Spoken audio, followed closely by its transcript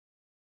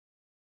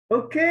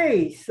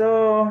Okay,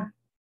 so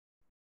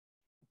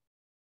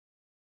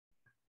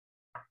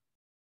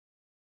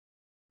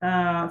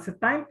sa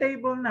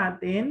timetable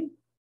natin,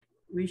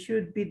 we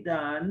should be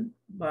done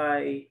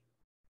by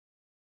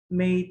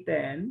May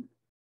 10,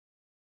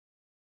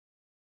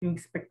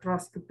 yung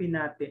spectroscopy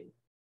natin.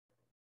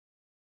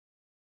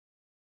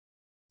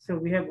 So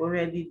we have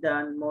already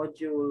done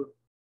module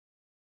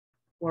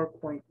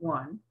 4.1.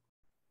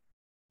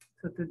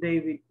 So today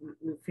we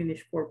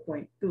finish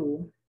 4.2,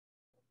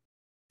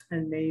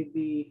 and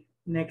maybe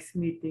next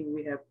meeting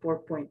we have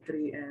 4.3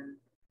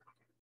 and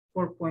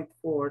 4.4,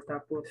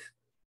 tapos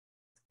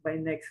by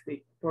next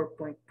week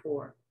 4.4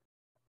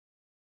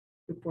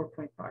 to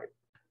 4.5.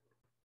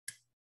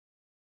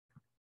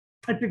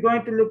 If you're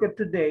going to look at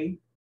today,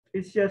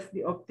 it's just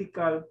the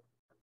optical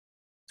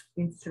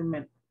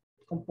instrument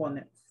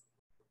components.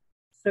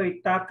 So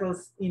it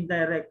tackles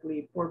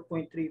indirectly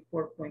 4.3,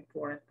 4.4,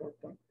 and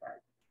 4.5.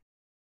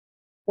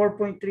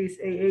 4.3 is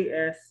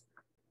AAS.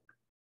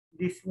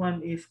 This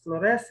one is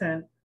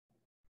fluorescent.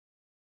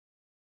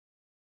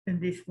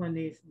 And this one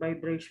is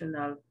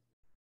vibrational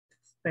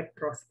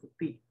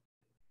spectroscopy.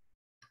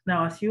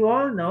 Now, as you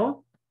all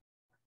know,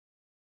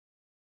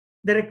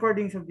 the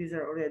recordings of these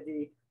are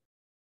already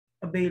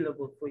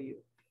available for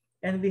you.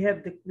 And we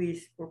have the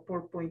quiz for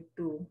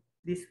 4.2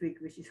 this week,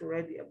 which is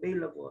already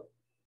available,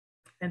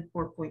 and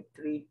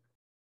 4.3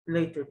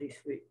 later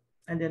this week.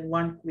 And then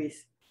one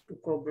quiz to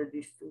cover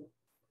these two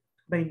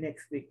by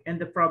next week, and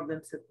the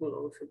problems that will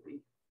also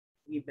be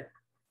given.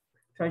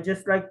 So I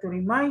just like to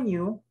remind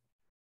you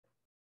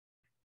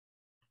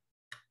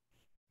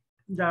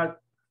that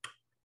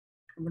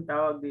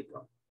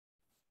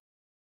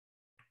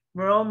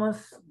we're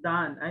almost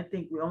done. I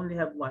think we only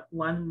have what,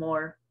 one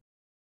more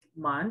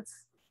month.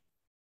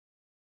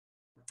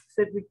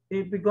 So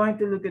if we're going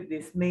to look at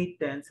this May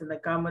 10, so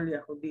nagkamali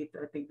ako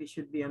dito, I think this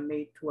should be a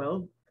May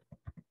 12.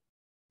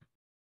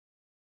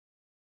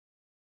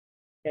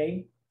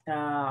 Okay.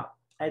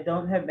 I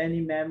don't have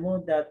any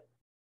memo that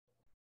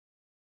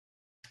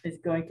is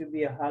going to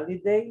be a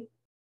holiday.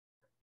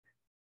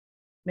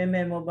 May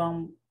memo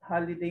bang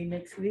holiday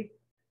next week?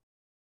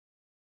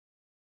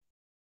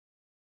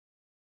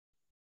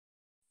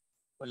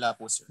 Wala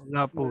po, sir.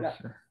 Wala po, Wala.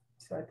 sir.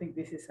 So I think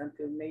this is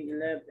until May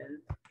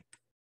 11.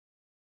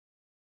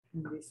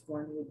 And this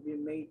one would be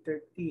May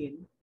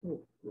 13.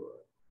 Oh,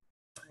 good.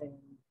 And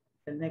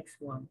the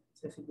next one,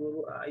 so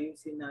siguro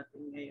aayusin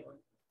natin ngayon.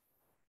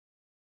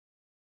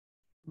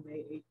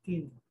 May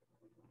 18.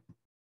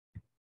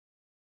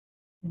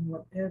 And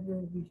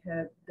whatever we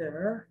have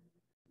there,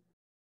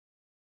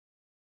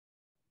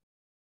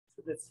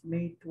 so that's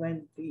May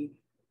 20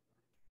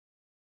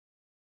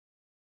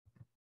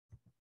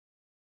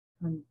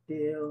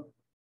 until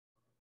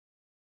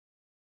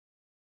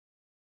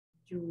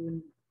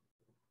June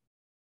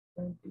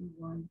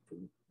 21 to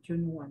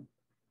June 1.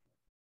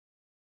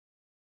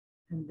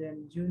 And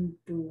then June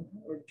 2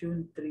 or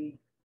June 3.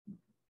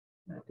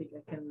 I think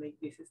I can make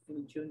this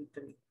still June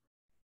 3.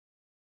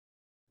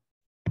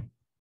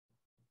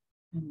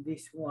 And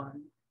this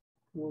one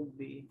will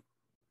be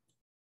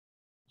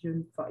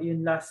June 5,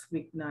 yung last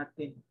week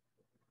natin.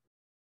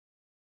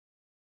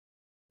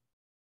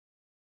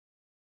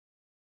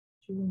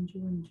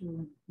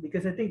 June.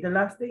 Because I think the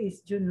last day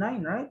is June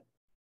 9, right?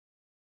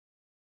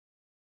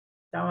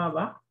 Tama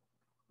ba?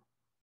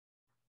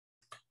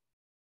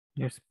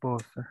 Yes po,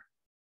 sir.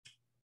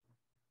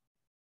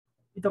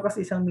 Ito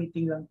kasi isang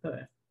meeting lang to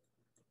eh.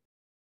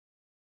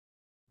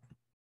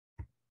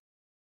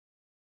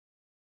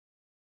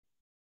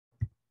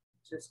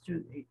 Just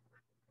June 8.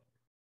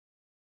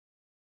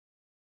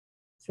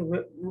 So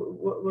what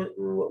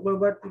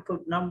we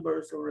call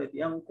numbers already.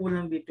 Ang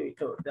kulang dito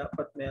ito,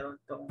 dapat meron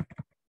tong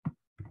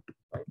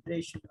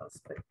vibrational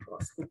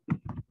spectroscopy.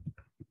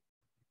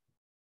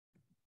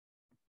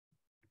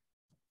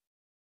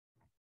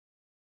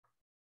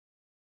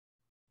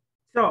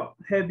 So,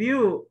 have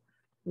you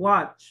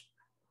watched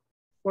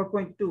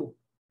 4.2?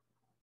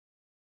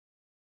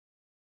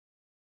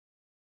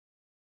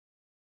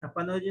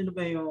 Napanood nyo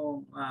ba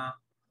yung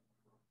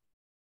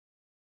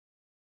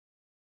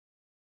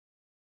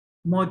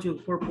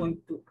module 4.2?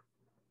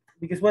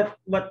 Because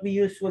what we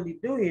usually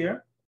do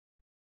here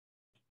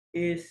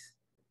is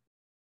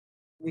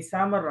we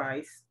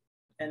summarize,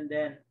 and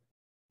then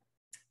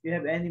if you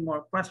have any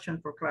more question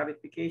for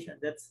clarification,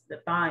 that's the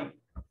time.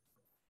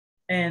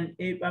 And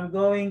if I'm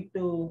going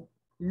to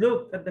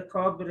look at the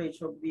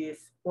coverage of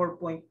this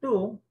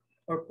 4.2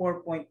 or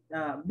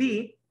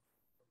 4.B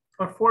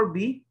or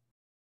 4B,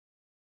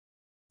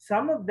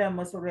 some of them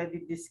was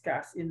already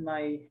discussed in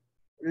my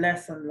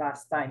lesson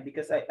last time,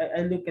 because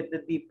I look at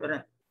the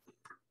different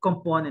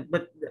component,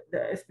 but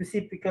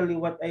specifically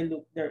what I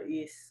look there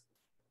is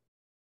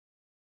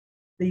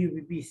the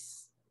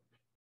UVBs.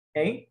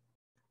 Okay,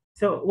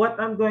 so what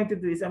I'm going to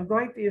do is I'm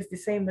going to use the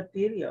same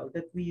material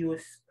that we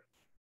use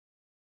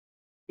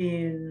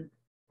in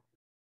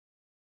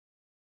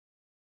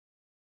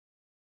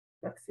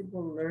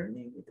flexible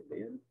learning. Ito ba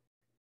yun?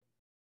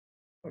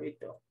 Or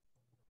ito?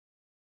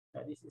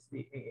 No, this is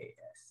the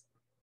AAS.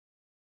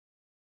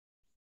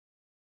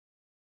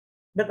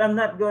 But I'm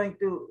not going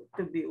to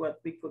be what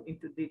we call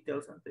into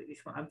details on this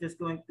one. I'm just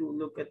going to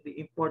look at the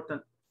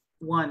important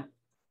one,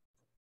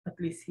 at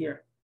least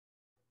here.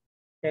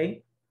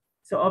 Okay,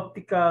 so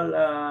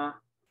optical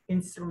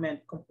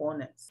instrument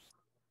components.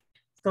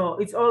 So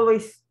it's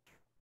always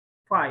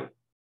 5.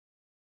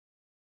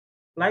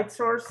 Light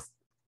source,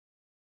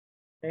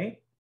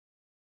 okay,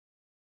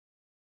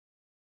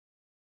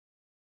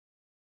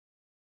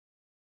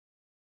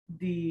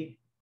 the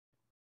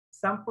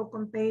sample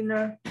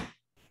container,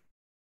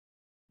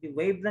 the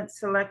wavelength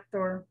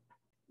selector,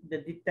 the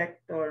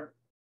detector,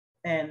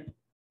 and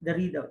the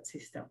readout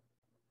system.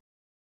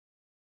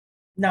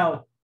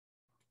 Now,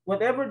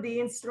 whatever the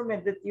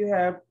instrument that you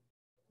have,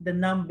 the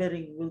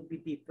numbering will be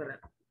different.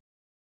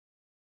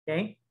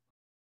 Okay,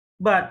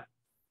 but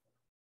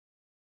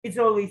it's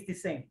always the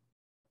same.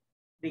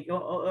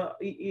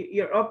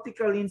 Your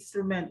optical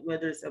instrument,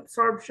 whether it's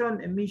absorption,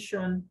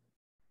 emission,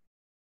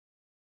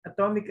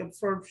 atomic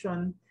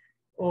absorption,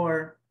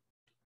 or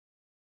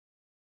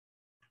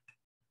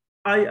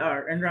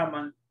IR and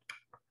Raman,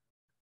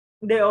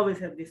 they always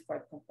have these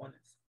 5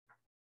 components: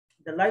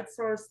 the light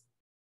source,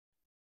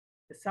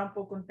 the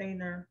sample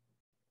container,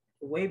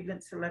 the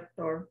wavelength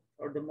selector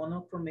or the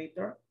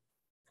monochromator,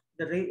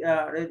 the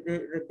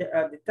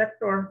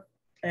detector,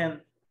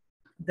 and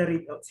the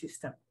readout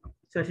system.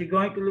 So if you're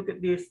going to look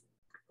at this,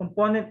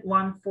 component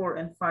 1, 4,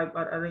 and 5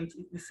 are arranged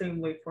the same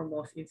way for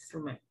most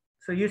instruments.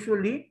 So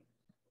usually,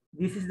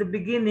 this is the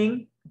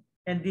beginning,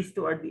 and these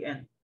 2 are the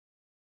end.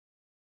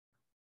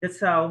 That's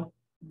how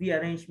the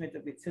arrangement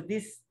of it. So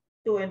these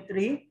 2 and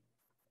 3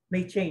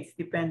 may change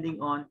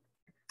depending on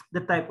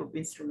the type of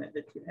instrument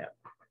that you have.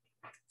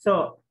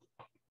 So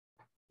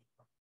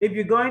if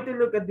you're going to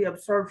look at the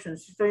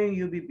absorptions, so yung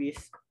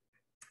UVBs,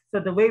 so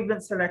the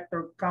wavelength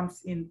selector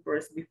comes in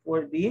first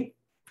before the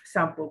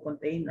sample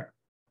container.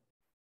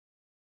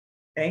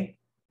 Okay.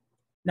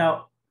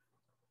 Now,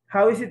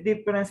 how is it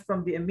different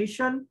from the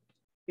emission?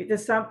 It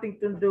has something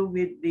to do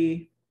with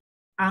the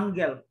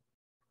angle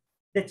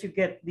that you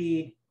get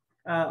the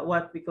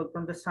what we call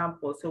from the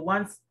sample. So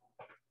once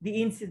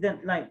the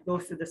incident light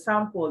goes to the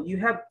sample, you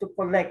have to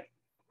collect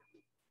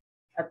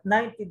at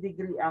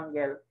 90-degree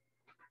angle,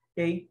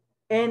 okay,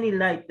 any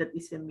light that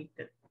is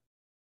emitted.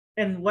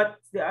 And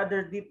what's the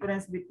other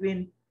difference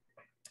between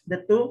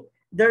the 2?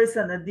 There is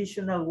an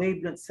additional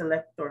wavelength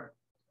selector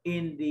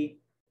in the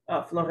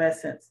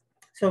fluorescence.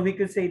 So we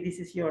could say this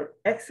is your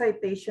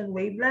excitation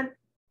wavelength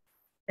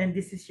and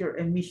this is your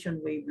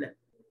emission wavelength.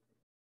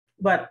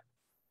 But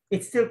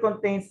it still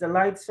contains the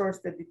light source,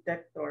 the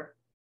detector,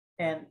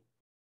 and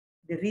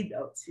the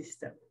readout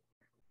system.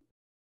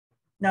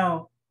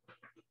 Now,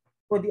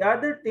 for the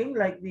other thing,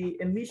 like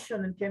the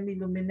emission and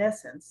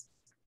chemiluminescence,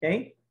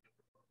 okay?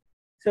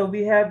 So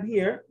we have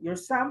here your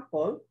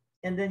sample,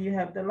 and then you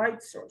have the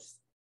light source,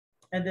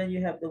 and then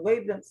you have the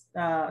wavelength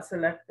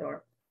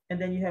selector, and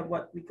then you have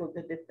what we call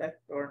the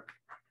detector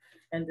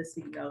and the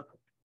signal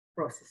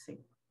processing.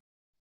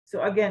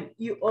 So again,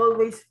 you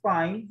always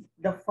find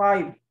the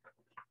 5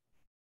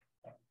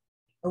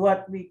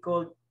 what we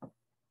call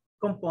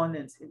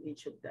components in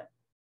each of them.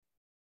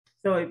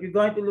 So if you're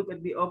going to look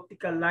at the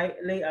optical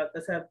layout,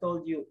 as I've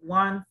told you,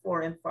 1,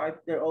 4, and 5,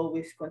 they're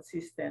always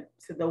consistent.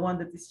 So the one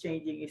that is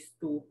changing is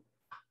 2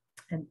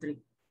 and 3.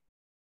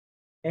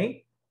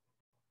 Okay.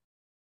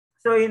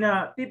 So in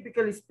a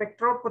typical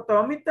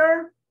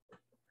spectrophotometer,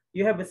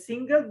 you have a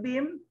single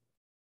beam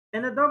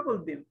and a double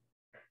beam.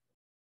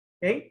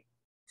 Okay.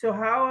 So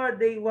how are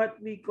they what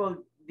we call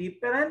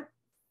different?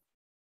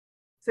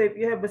 So if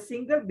you have a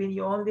single beam,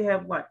 you only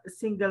have what? A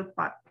single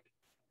path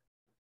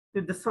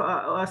to the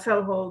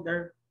cell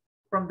holder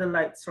from the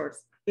light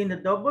source. In a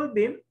double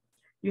beam,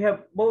 you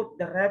have both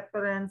the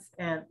reference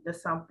and the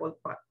sample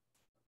path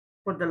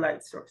for the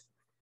light source.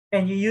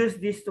 And you use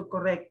this to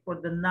correct for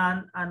the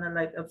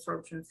non-analyte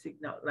absorption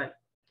signal, like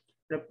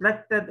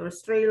reflected or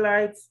stray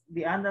lights,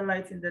 the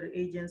analytes in the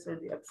reagents, or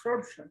the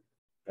absorption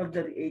of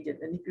the reagent.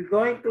 And if you're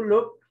going to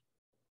look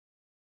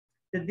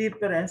the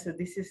difference, so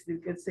this is, you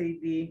could say,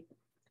 the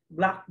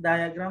block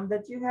diagram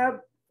that you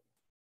have.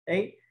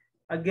 Okay.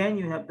 Again,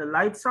 you have the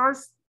light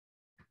source,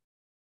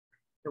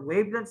 the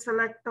wavelength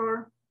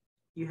selector,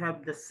 you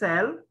have the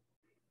cell,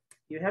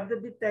 you have the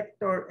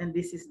detector, and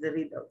this is the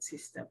readout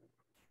system.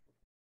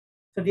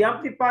 So the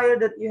amplifier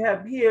that you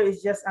have here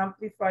is just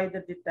amplify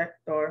the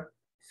detector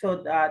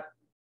so that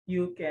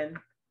you can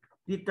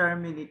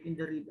determine it in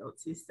the readout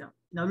system.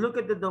 Now look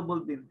at the double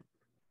beam.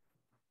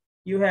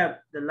 You have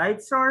the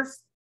light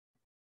source,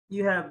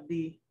 you have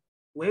the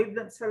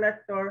wavelength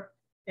selector,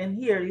 and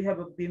here you have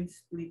a beam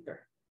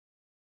splitter.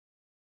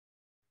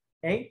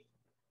 Okay,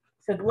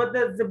 so what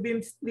does the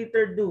beam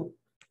splitter do?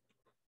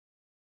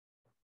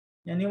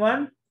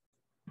 Anyone?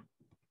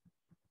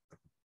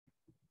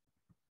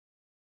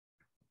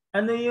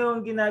 Ano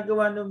yung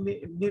ginagawa ng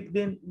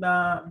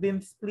beam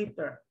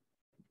splitter?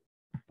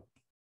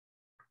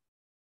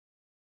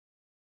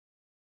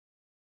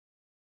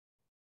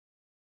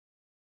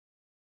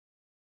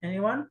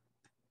 Anyone?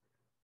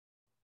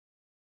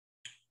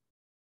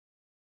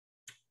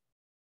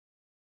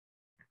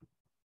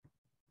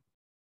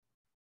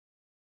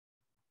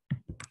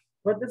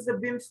 What does the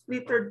beam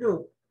splitter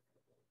do?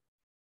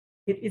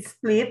 It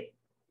split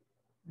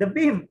the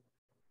beam,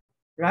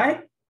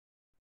 right?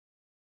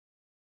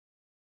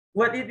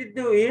 What it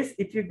do is,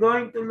 if you're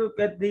going to look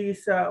at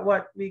this,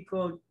 what we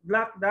call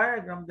block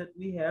diagram that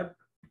we have,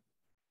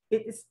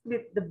 it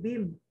split the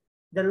beam,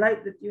 the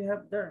light that you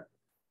have there.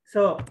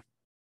 So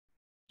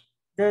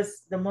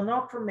there's the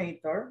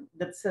monochromator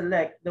that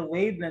select the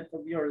wavelength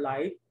of your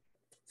light.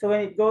 So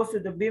when it goes to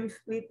the beam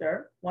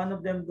splitter, one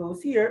of them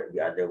goes here,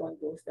 the other one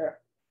goes there.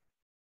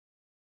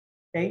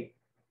 Okay,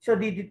 so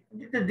the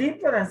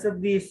difference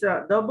of this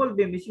double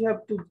beam is you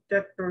have two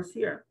detectors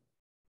here.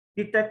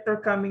 Detector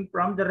coming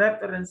from the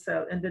reference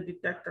cell and the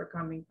detector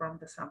coming from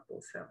the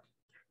sample cell.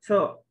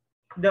 So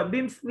the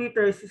beam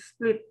splitter is a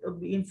split of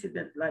the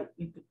incident light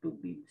into two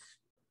beams.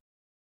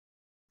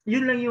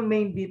 Yun lang yung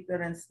main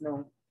difference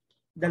no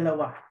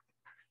dalawa.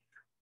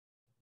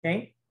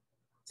 Okay?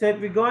 So if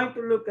we're going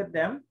to look at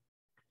them,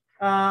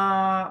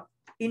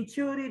 in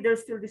theory, they're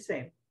still the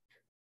same.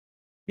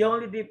 The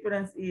only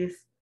difference is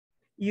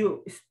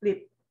you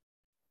split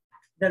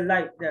the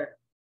light there,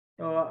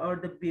 or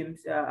the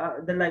beams,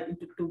 the light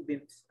into two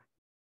beams.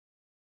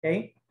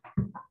 Okay?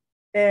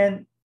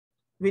 And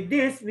with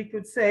this, we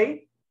could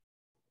say,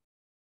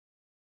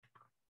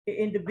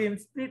 in the beam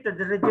splitter,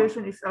 the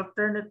radiation is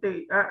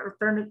alternately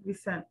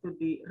sent to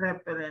the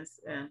reference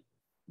and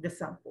the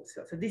sample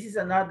cell. So this is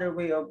another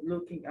way of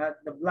looking at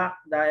the block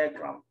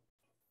diagram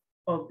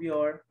of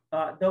your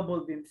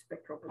double beam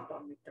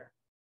spectrophotometer.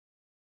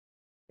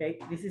 Okay,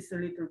 this is a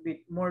little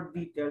bit more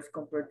details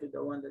compared to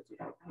the one that you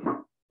have here.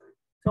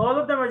 So all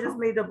of them are just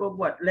made up of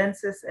what?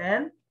 Lenses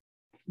and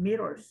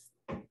mirrors.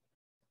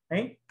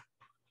 Okay.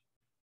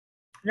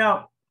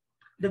 Now,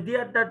 the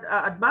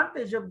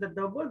advantage of the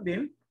double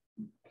beam,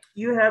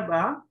 you have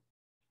a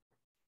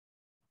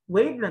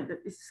wavelength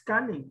that is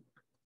scanning.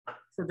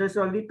 So there's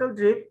a little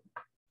drip.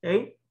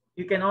 Okay,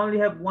 you can only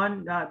have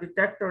one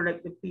detector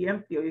like the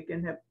PMT, or you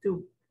can have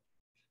two.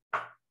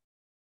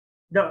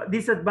 The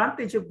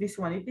disadvantage of this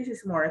one, this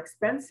is more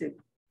expensive,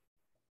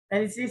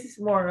 and this is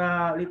more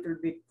little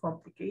bit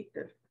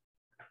complicated.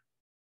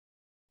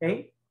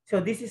 Okay, so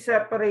this is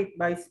separate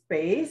by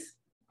space,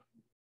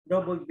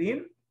 double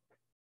beam,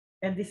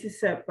 and this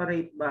is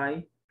separate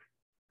by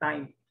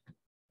time.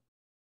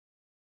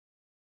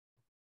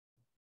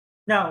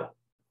 Now,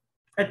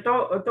 I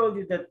told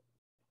you that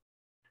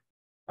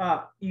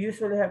you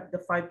usually have the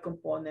 5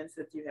 components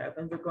that you have,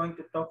 and we're going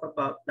to talk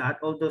about that.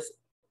 All those,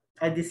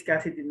 I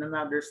discussed it in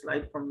another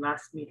slide from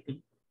last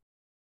meeting.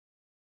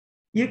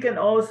 You can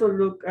also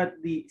look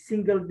at the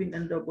single beam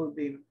and double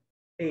beam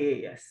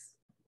AAS.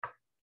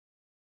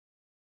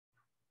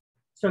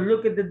 So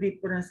look at the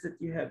difference that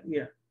you have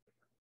here.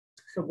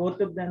 So both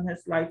of them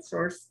has light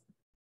source,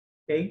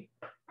 okay?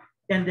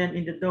 And then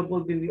in the double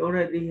beam, we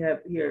already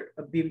have here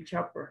a beam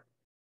chopper.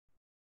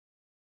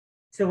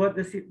 So what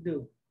does it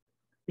do?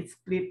 It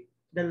split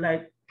the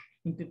light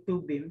into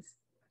two beams,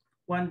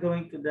 one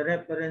going to the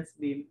reference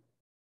beam,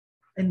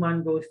 and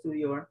one goes to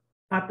your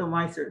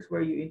atomizers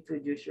where you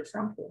introduce your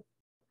sample.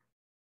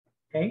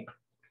 Okay?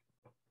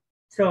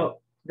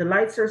 So the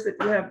light source that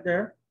you have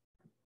there,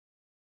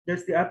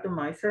 there's the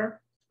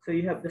atomizer, so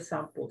you have the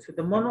sample. So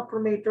the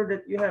monochromator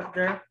that you have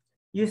there,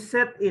 you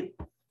set it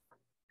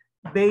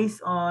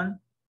based on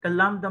the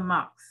lambda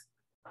max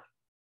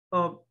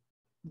of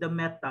the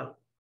metal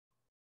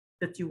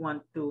that you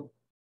want to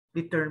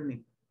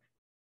determine.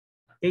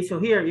 Okay, so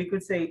here you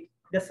could say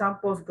the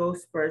samples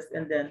goes first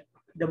and then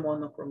the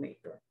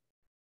monochromator.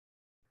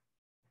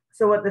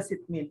 So what does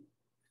it mean?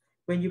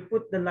 When you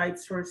put the light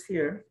source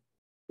here,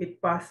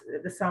 it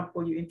passes the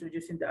sample you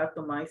introduce in the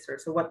atomizer.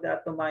 So what the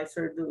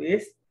atomizer do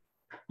is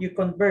you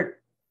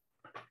convert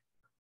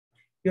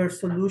your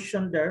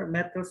solution there,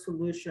 metal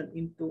solution,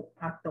 into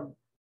atom.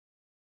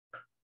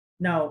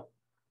 Now,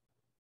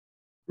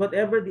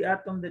 whatever the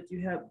atom that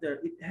you have there,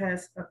 it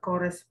has a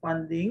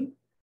corresponding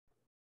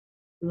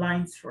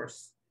line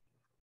source.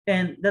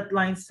 And that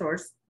line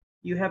source,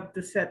 you have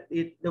to set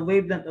it, the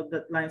wavelength of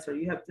that line source,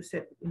 you have to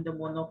set it in the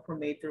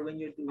monochromator when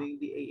you're doing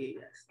the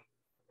AAS.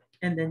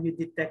 And then you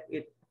detect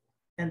it,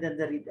 and then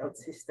the readout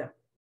system.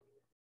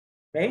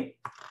 Okay?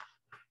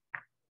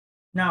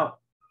 Now,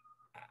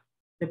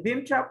 the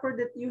beam chopper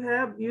that you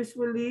have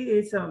usually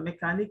is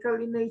mechanical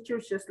in nature,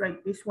 just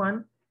like this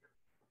one.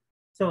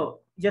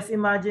 So just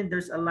imagine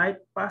there's a light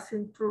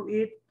passing through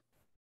it.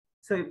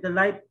 So if the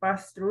light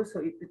passes through, so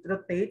if it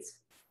rotates,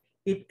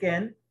 it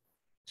can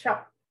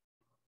chop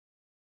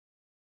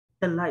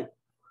the light.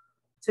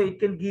 So it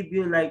can give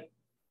you like,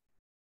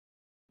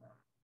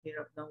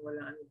 hirap nang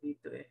wala ano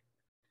dito eh.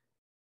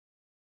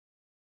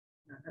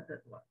 Not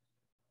that one.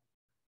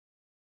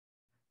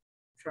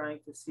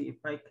 Trying to see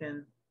if I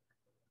can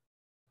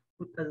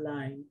put a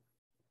line.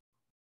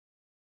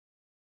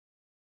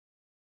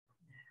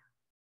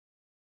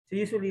 So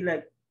usually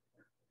like,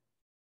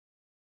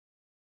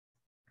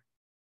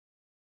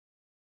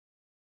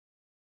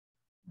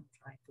 I'm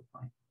trying to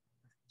find.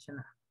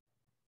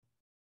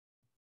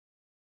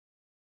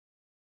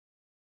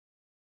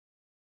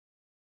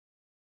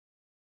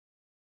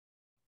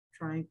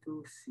 trying to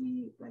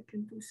see if I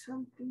can do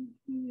something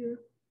here.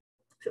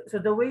 So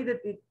the way that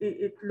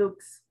it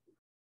looks,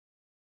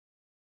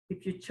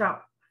 if you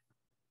chop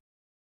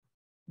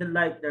the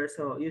light there,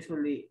 so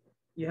usually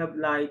you have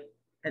light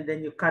and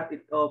then you cut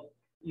it off,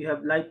 you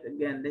have light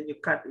again, then you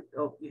cut it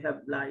off, you have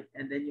light,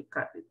 and then you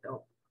cut it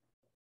off.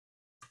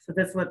 So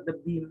that's what the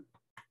beam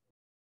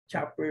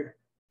chopper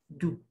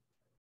do.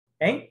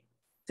 Okay,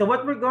 so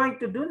what we're going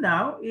to do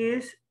now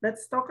is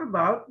let's talk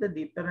about the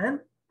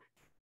different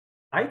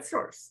light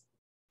source.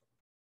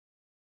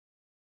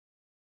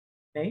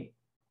 Okay,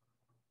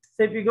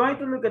 so if you're going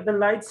to look at the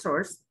light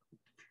source,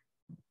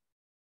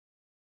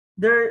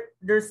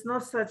 there's no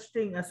such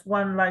thing as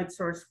one light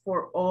source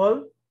for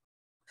all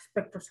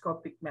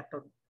spectroscopic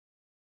method.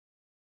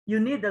 You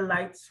need a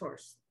light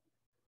source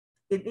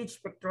in each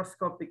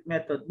spectroscopic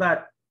method,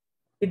 but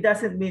it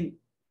doesn't mean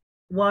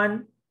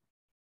one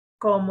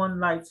common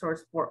light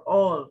source for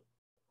all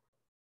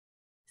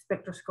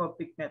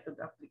spectroscopic method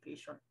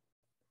application.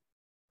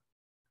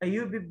 A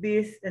UV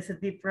beam is a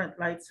different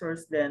light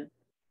source than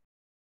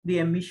the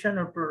emission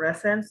or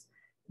fluorescence,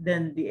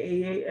 then the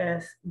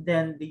AAS,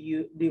 then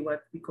the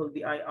what we call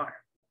the IR.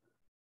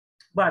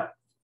 But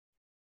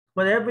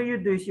whatever you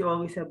do is you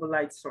always have a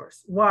light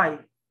source. Why?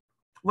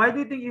 Why do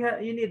you think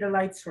you need a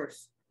light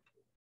source?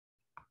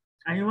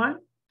 Anyone?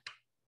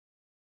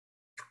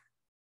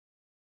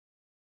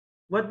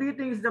 What do you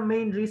think is the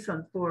main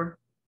reason for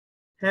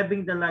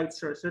having the light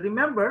source? So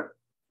remember,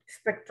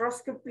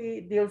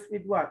 spectroscopy deals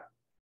with what?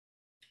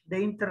 The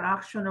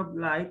interaction of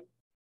light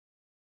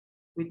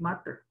with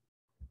matter.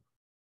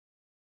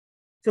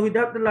 So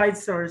without the light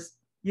source,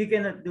 you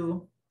cannot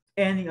do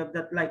any of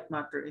that light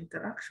matter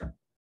interaction.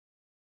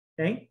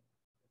 Okay?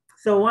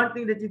 So one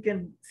thing that you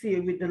can see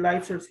with the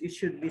light source, it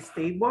should be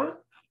stable,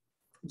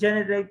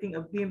 generating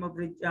a beam of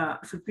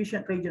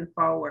sufficient radiant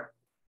power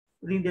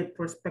needed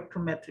for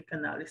spectrometric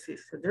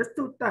analysis. So there's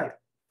two types: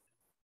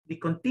 the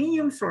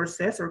continuum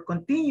sources or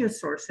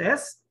continuous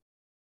sources,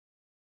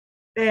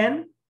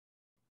 and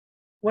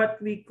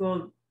what we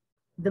call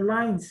the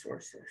line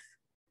sources.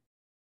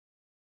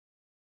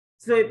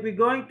 So if we're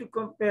going to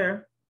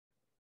compare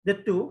the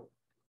two,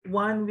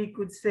 one we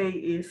could say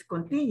is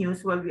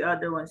continuous while the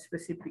other one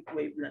specific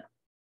wavelength.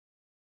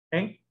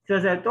 Okay, so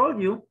as I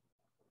told you,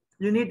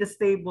 you need a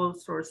stable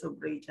source of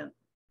radiant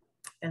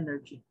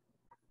energy.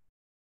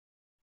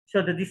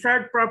 So the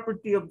desired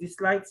property of this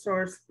light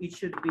source, it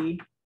should be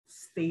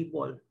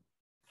stable.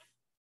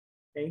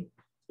 Okay,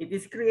 it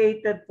is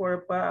created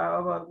for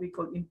what we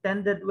call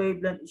intended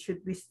wavelength. It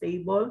should be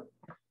stable.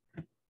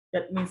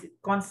 That means it's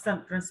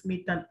constant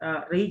transmittant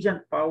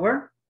radiant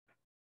power,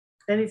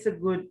 and it's a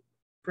good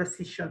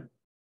precision.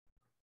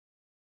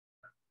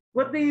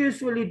 What do you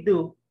usually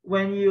do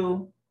when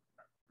you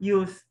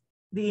use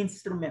the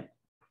instrument?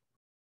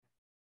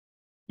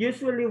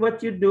 Usually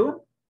what you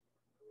do,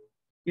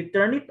 you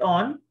turn it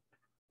on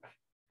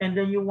and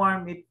then you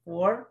warm it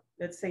for,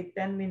 let's say,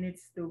 10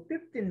 minutes to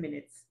 15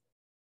 minutes.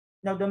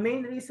 Now, the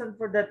main reason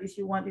for that is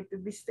you want it to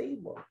be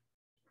stable.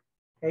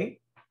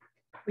 Okay?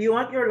 You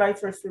want your light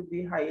source to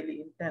be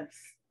highly intense.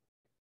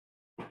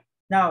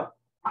 Now,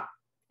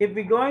 if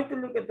we're going to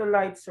look at the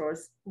light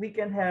source, we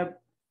can have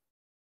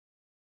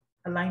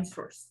a line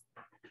source.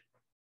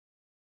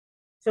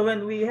 So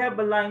when we have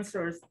a line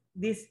source,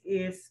 this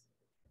is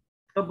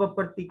of a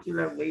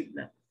particular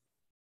wavelength.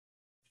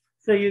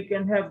 So you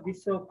can have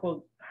this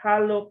so-called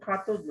hollow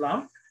cathode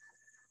lamp,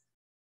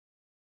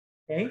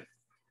 okay,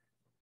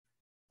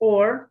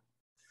 or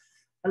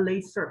a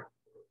laser.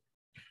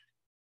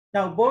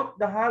 Now, both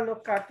the hollow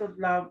cathode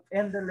lamp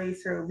and the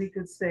laser, we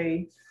could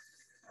say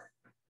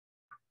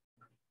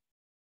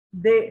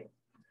they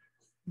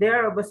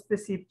are of a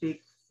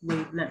specific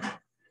wavelength.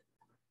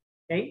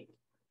 Okay,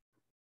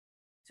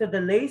 so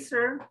the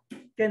laser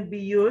can be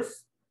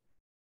used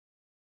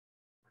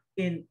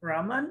in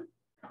Raman,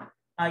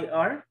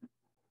 IR,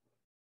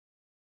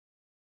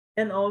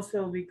 and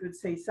also we could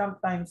say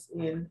sometimes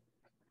in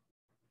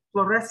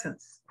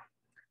fluorescence.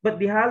 But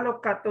the hollow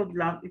cathode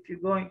lamp, if you're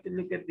going to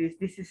look at this,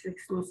 this is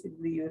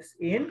exclusively used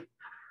in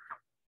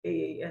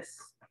AAS.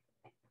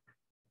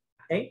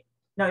 Okay.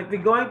 Now, if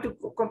we're going to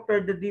compare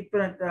the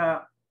different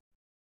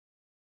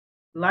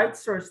light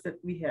source that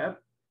we have,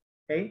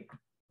 okay,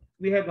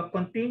 we have a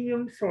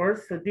continuum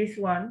source. So this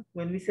one,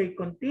 when we say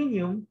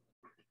continuum,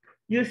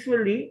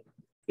 usually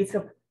it's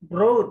a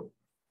broad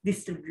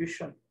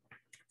distribution.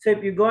 So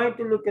if you're going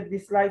to look at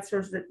this light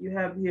source that you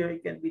have here,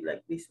 it can be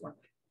like this one.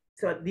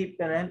 So a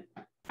different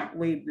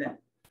wavelength.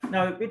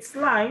 Now, if it's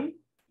line,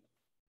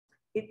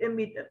 it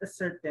emits at a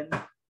certain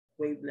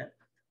wavelength.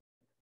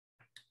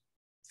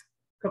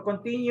 So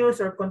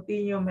continuous or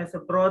continuum has a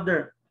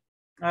broader,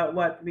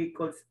 what we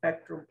call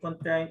spectrum,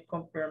 compare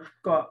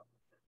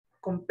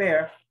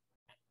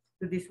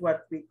to this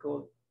what we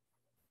call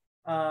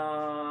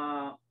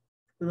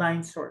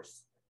line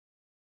source.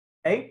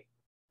 Okay.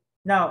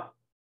 Now,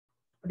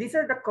 these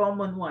are the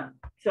common one.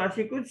 So as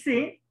you could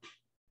see,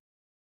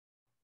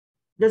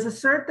 there's a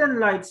certain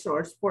light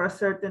source for a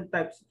certain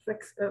type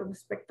of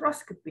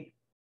spectroscopy.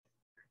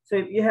 So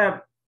if you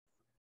have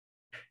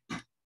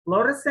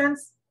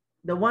Fluorescence,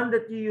 the one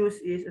that you use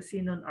is a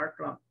xenon arc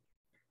lamp.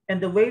 And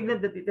the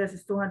wavelength that it has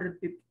is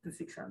 250 to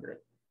 600.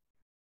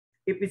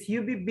 If it's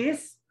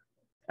UV-Vis,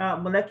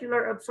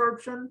 molecular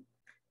absorption,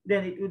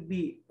 then it would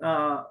be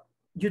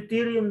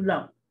deuterium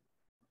lamp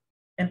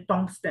and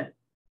tungsten.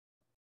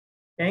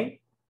 Okay.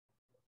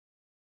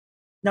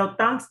 Now,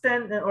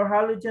 tungsten or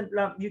halogen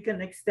lamp, you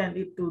can extend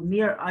it to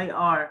near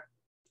IR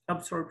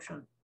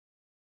absorption.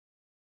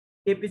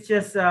 If it's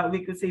just,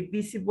 we could say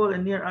visible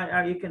and near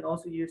IR, you can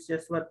also use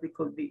just what we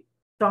call the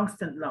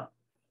tungsten lamp.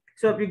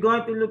 So if you're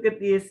going to look at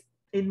this,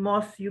 in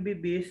most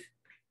UV-Vis,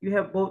 you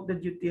have both the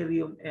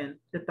deuterium and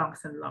the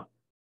tungsten lamp.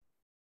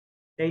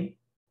 Okay?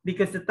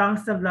 Because the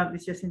tungsten lamp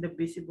is just in the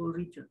visible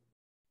region.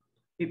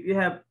 If you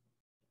have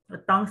a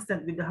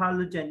tungsten with the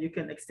halogen, you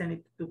can extend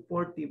it to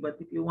 40, but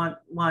if you want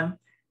one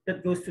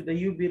that goes to the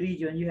UV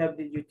region, you have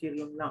the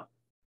deuterium lamp.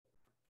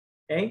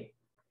 Okay?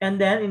 And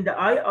then in the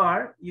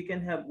IR, you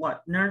can have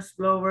what? Nernst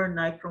blower,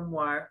 nichrome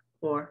wire,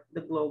 or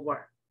the glow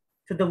wire.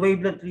 So the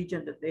wavelength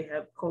region that they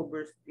have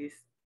covers this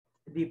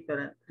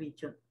different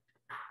region.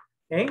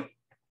 Okay?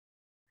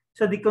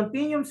 So the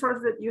continuum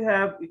source that you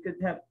have, you could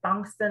have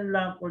tungsten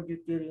lamp or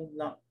deuterium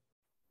lamp.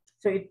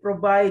 So it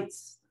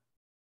provides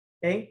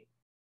a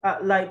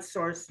light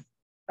source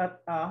at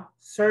a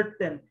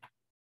certain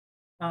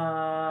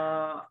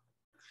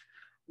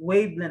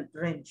wavelength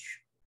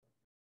range.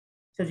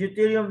 So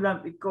deuterium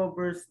lamp, it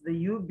covers the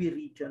UV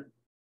region.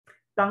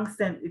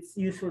 Tungsten, it's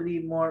usually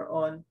more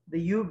on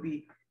the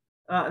UV,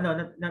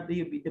 no, not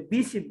the UV, the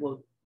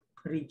visible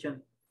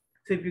region.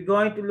 So if you're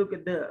going to look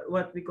at the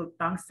what we call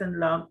tungsten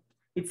lamp,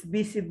 it's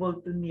visible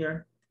to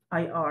near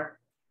IR,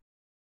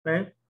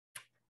 right?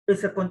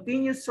 It's a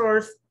continuous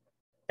source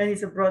and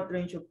it's a broad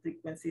range of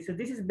frequency. So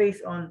this is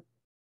based on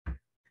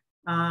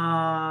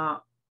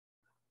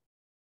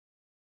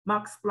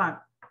Max Planck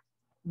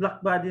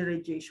black body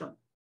radiation.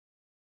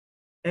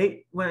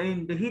 Okay?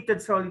 Wherein the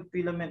heated solid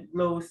filament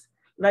glows,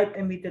 light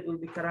emitted will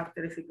be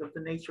characteristic of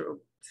the nature of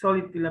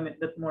solid filament,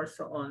 but more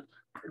so on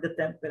the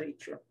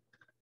temperature.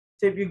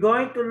 So if you're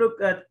going to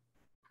look at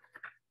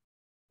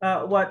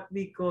what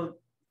we call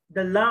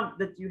the lamp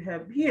that you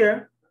have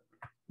here,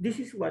 this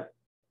is what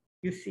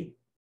you see.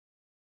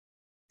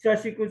 So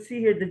as you could see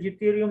here, the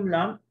deuterium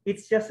lamp,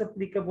 it's just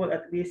applicable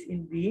at least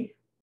in the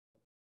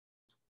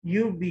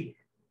UV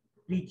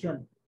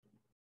region.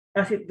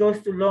 As it goes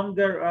to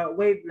longer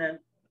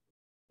wavelength,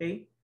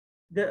 okay,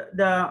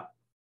 the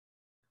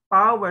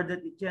power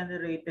that it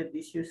generated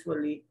is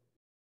usually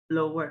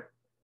lower.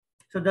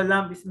 So the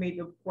lamp is made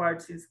of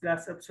quartz since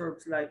glass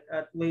absorbs light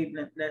at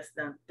wavelength less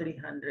than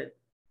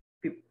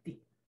 350.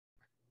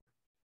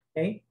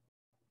 Okay.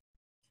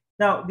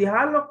 Now the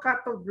hollow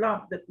cathode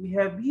lamp that we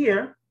have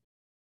here,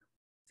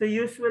 so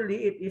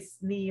usually it is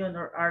neon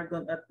or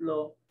argon at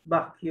low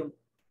vacuum.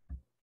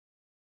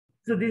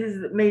 So this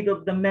is made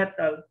of the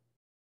metal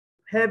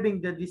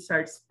having the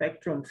desired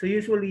spectrum. So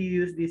usually you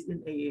use this in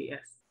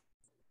AAS.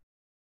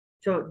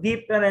 So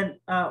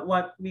different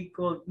what we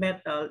call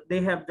metal,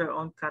 they have their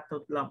own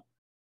cathode lamp.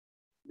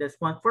 There's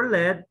one for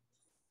lead.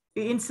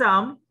 In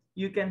some,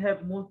 you can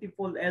have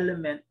multiple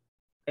elements,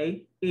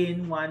 okay,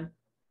 in one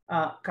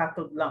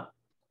cathode lamp.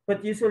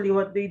 But usually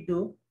what they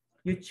do,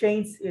 you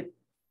change it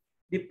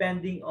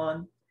depending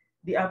on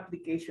the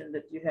application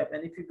that you have.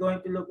 And if you're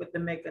going to look at the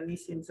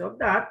mechanisms of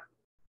that,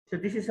 so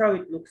this is how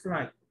it looks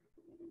like.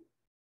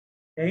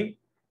 Okay,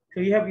 so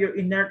you have your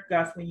inert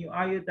gas. When you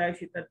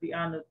iodize it at the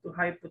anode to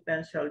high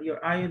potential,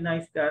 your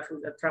ionized gas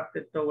is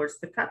attracted towards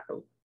the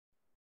cathode.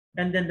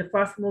 And then the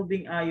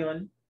fast-moving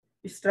ion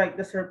strike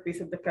the surface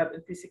of the cathode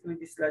and physically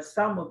dislodge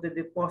some of the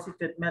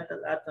deposited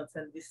metal atoms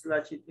and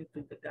dislodge it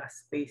into the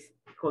gas space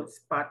called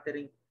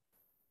sputtering.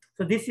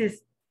 So this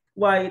is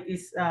why it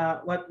is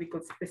what we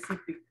call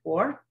specific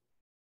for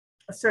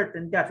a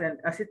certain gas. And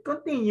as it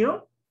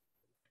continues,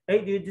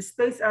 okay, the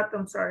space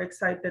atoms are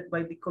excited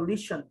by the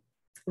collision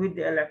with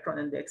the electron,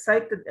 and the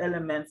excited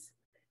elements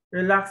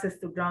relaxes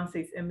to ground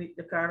states, emit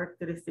the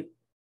characteristic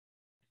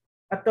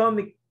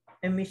atomic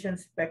emission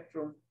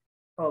spectrum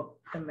of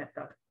the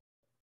metal.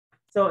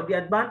 So the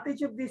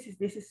advantage of this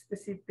is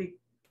specific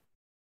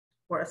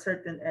for a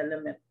certain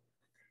element.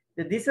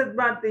 The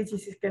disadvantage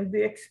is it can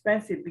be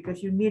expensive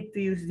because you need to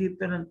use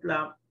different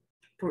lamp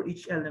for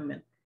each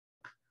element.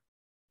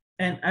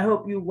 And I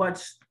hope you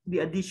watched the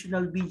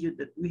additional video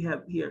that we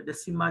have here, the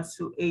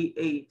Shimatsu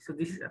AA. So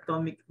this is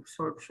atomic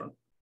absorption,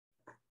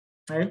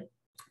 right?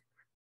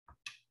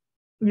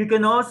 You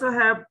can also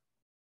have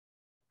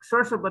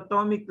source of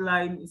atomic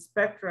line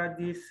spectra,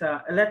 this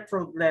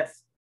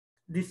electrodeless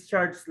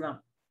discharge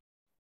lamp,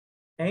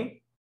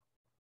 okay?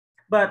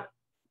 But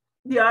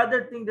the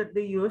other thing that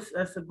they use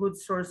as a good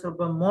source of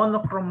a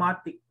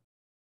monochromatic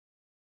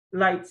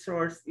light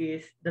source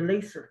is the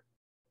laser.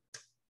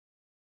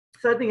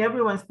 So I think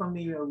everyone's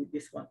familiar with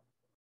this one.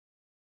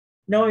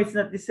 No, it's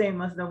not the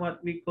same as the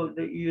what we call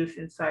the use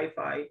in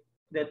sci-fi,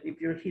 that if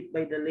you're hit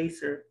by the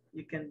laser,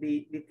 you can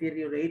be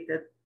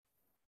deteriorated,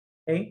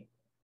 okay?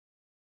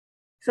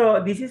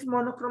 So this is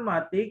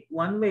monochromatic,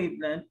 one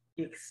wavelength,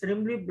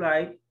 extremely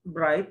bright,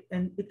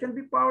 and it can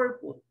be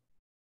powerful.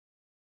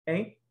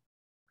 Okay.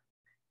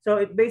 So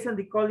it based on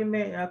the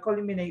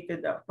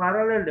collimated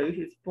parallel rays,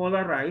 it's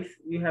polarized.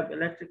 We have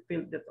electric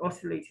field that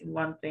oscillates in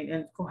one plane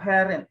and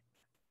coherent.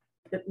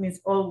 That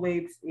means all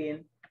waves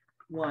in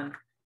one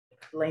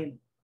plane.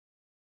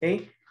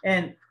 Okay,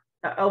 and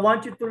I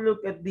want you to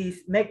look at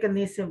this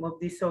mechanism of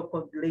this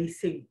so-called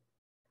lacing,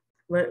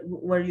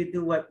 where you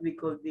do what we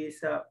call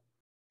this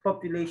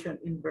population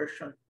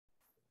inversion.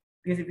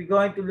 Because if you're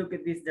going to look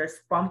at this,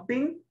 there's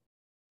pumping,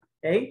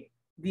 okay,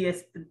 the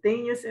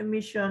spontaneous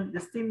emission, the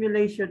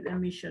stimulation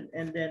emission,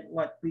 and then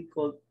what we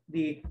call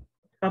the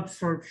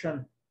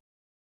absorption.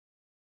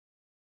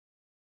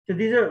 So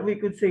these are, we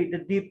could say, the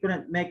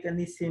different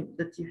mechanism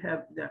that you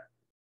have there.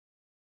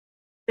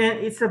 And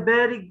it's a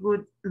very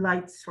good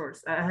light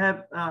source. I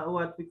have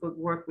what we could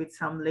work with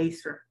some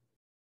laser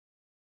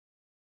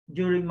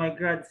during my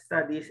grad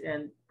studies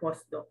and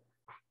postdoc.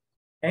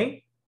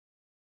 Okay.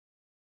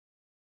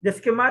 The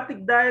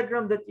schematic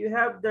diagram that you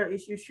have there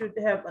is you should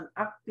have an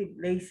active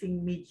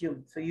lacing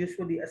medium. So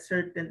usually a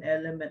certain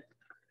element.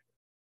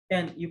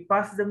 And you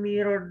pass the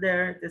mirror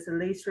there, there's a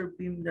laser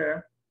beam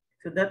there.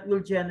 So that will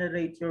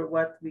generate your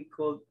what we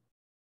call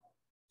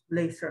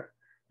laser,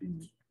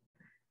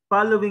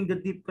 following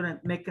the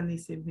different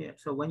mechanism here.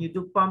 So when you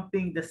do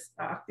pumping, the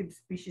active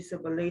species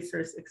of a laser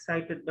is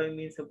excited by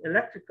means of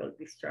electrical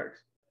discharge,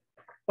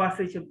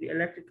 passage of the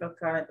electrical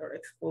current, or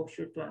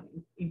exposure to an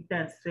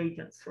intense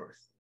radiant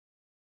source.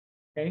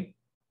 Okay,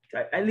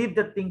 I leave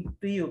the thing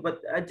to you,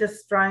 but I'm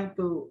just trying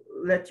to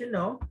let you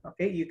know.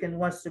 Okay, you can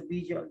watch the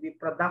video on the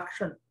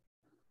production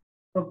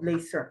of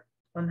laser,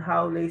 on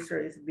how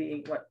laser is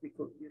being what we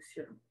could use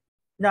here.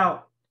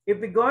 Now, if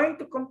we're going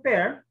to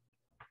compare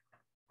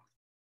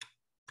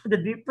the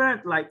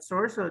different light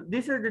source, so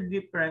these are the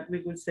different, we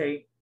could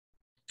say,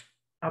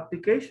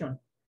 application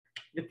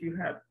that you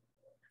have.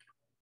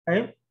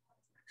 Right?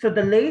 So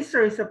the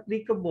laser is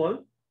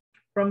applicable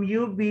from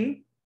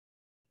UV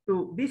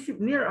to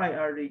near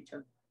IR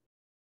region.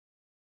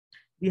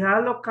 The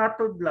hollow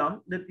cathode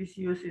lamp that is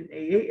used in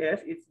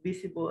AAS, it's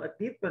visible at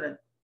different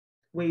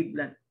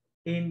wavelength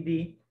in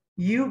the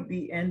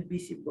UV and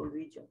visible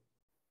region.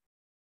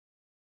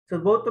 So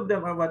both of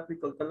them are what we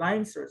call the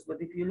line source.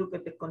 But if you look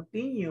at the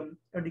continuum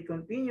or the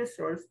continuous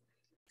source,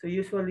 so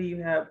usually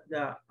you have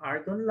the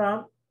argon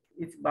lamp,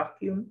 it's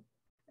vacuum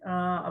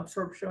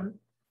absorption,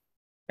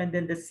 and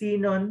then the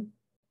xenon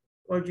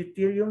or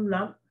deuterium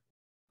lamp,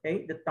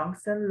 okay, the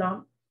tungsten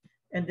lamp,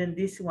 and then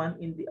this one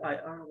in the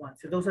IR one.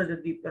 So those are the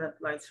different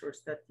light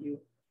sources that you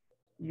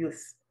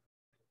use.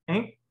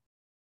 Okay.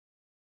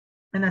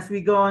 And as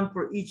we go on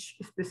for each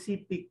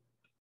specific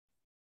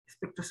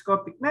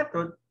spectroscopic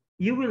method,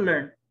 you will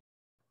learn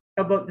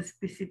about the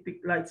specific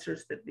light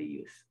source that they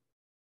use.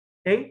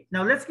 Okay.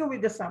 Now let's go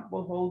with the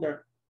sample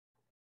holder.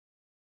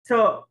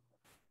 So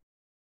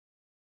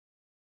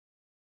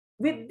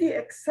with the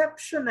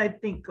exception, I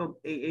think, of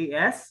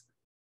AAS,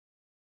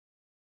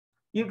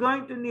 you're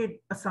going to need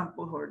a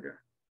sample holder.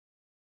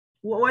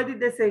 Why did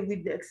they say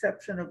with the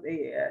exception of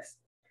AAS?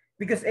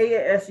 Because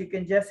AAS, you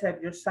can just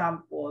have your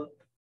sample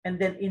and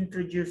then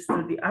introduce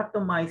to the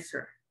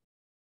atomizer.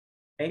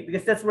 Okay?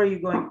 Because that's where you're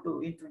going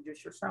to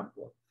introduce your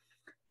sample.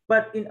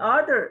 But in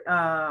other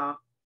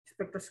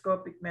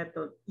spectroscopic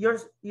method,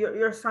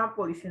 your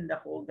sample is in the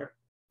holder.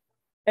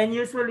 And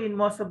usually in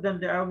most of them,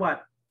 there are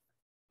what?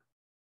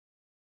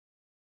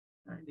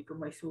 Hindi ko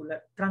maisulat.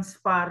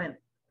 Transparent.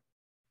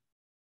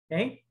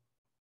 Okay?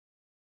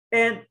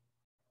 And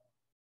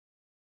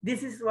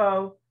this is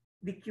how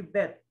the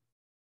cuvette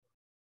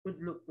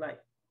would look like.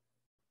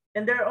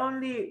 And there are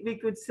only, we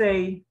could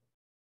say,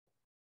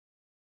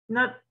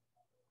 not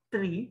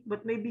 3,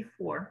 but maybe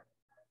 4.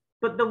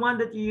 But the one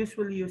that you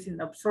usually use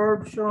in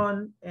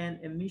absorption and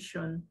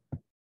emission,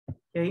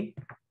 okay,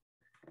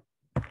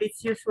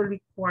 it's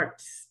usually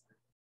quartz.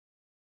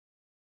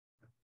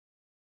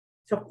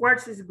 So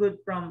quartz is good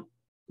from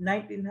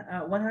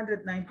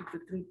 190 to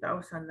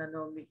 3,000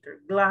 nanometer.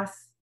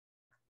 Glass,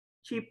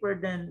 cheaper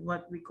than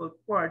what we call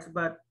quartz,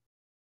 but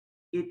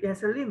it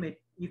has a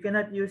limit. You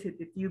cannot use it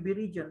at UV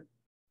region.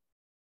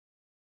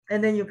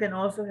 And then you can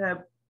also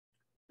have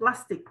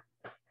plastic.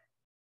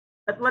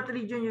 At what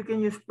region you can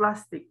use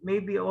plastic?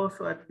 Maybe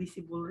also at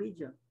visible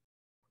region.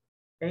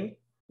 Okay.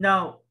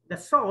 Now, the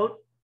salt,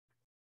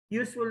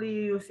 usually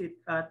you use it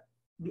at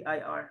the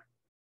IR.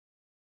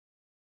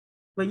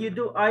 When you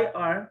do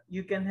IR,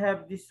 you can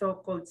have this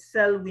so-called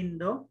cell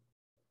window.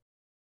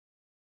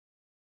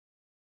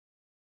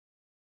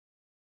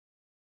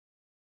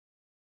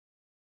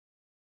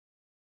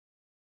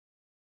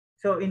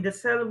 So in the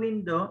cell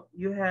window,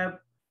 you have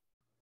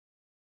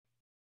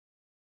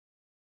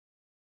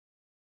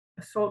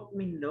a salt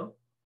window,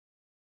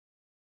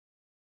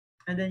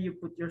 and then you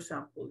put your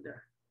sample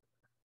there.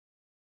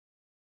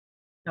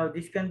 Now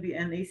this can be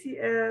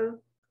NaCl,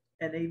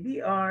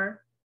 NaBr,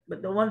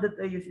 but the one that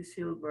I use is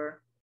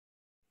silver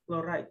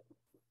chloride.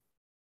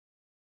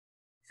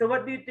 So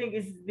what do you think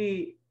is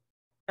the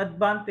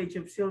advantage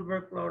of silver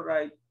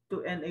chloride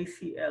to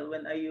NaCl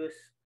when I use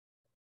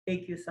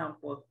AQ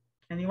sample?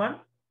 Anyone?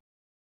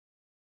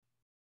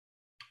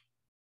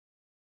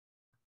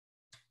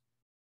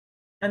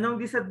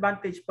 Anong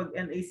disadvantage pag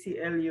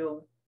NaCl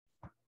yung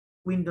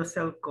window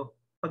cell ko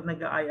pag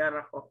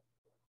nag-IR ako?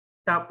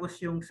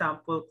 Tapos yung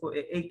sample ko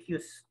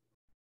aqueous.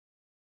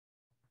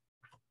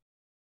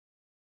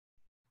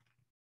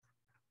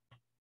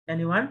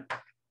 Anyone?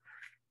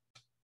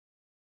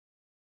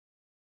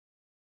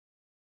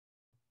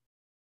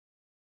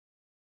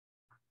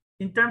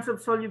 In terms of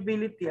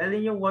solubility,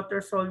 alin yung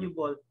water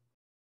soluble?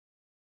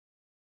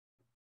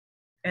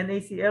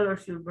 NaCl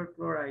or silver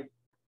chloride?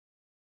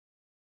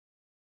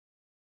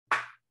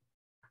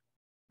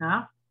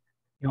 Huh?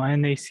 Yung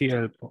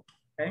NaCl po.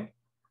 Okay.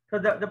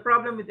 So the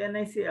problem with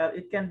NaCl,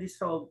 it can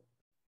dissolve.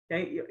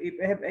 Okay. If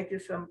I have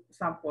aqueous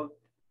sample,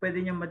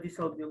 pwede nyo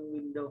ma-dissolve yung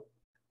window.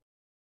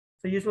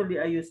 So usually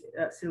I use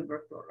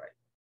silver chloride.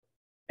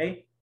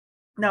 Okay.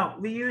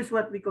 Now, we use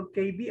what we call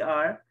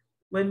KBr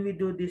when we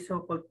do this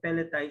so-called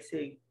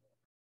pelletizing.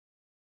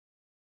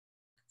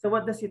 So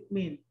what does it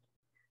mean?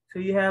 So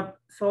you have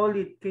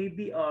solid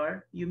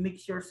KBr, you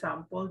mix your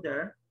sample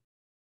there,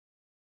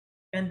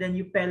 and then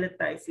you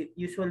pelletize it.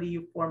 Usually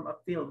you form a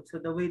film. So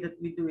the way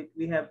that we do it,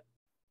 we have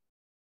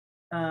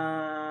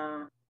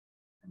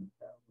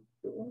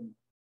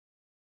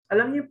alam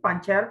niyo yung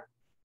puncher?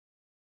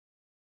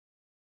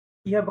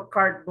 You have a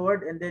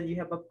cardboard and then you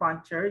have a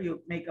puncher,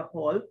 you make a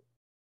hole.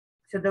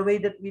 So the way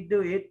that we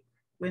do it,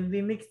 when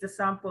we mix the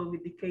sample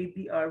with the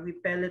KBr, we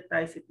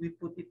pelletize it, we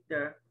put it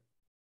there,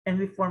 and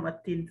we form a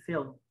thin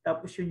film.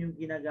 Tapos yun yung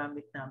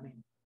ginagamit namin.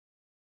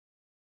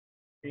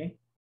 Okay?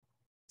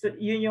 So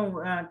yun yung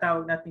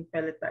tawag nating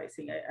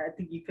pelletizing. I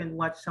think you can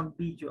watch some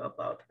video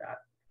about that.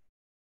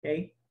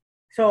 Okay?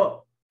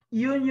 So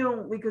yun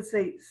yung, we could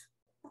say,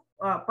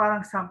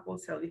 parang sample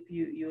cell if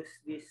you use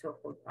this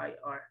so-called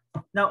IR.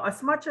 Now,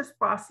 as much as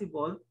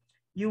possible,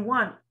 you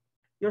want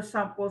your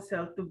sample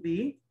cell to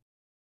be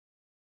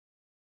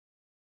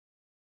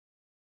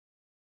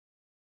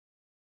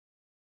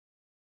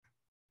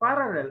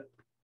parallel.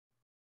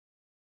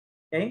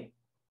 Okay?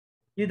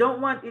 You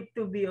don't want it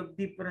to be of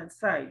different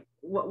size.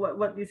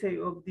 What do you say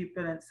of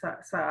different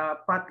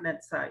path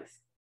length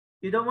size?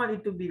 You don't want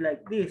it to be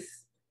like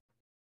this.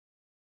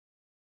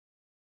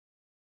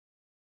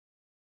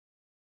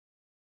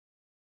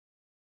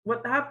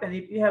 What happens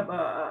if you have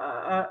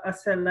a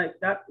cell like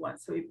that one?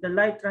 So if the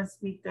light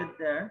transmitted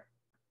there,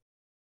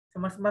 so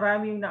mas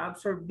marami yung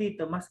na-absorb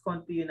dito, mas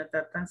konti yung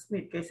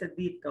natatransmit. Kaysa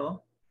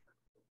dito,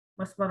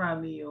 mas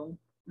marami yung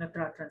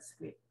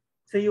natatransmit.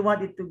 So you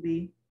want it to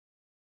be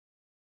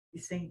the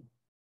same.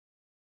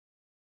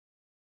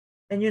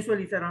 And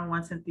usually it's around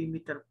 1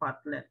 centimeter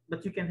path length,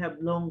 but you can have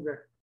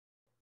longer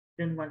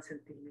than 1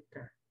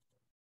 centimeter.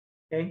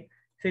 Okay?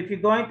 So if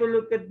you're going to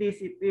look at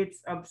this, if it's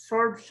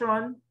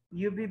absorption,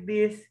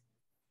 UVBs,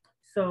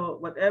 so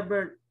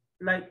whatever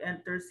light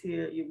enters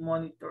here, you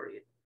monitor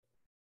it.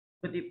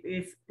 But if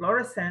it's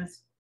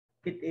fluorescence,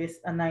 it is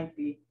a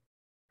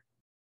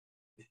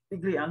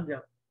 90-degree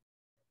angle.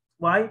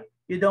 Why?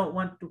 You don't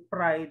want to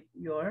pry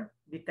your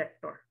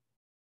detector.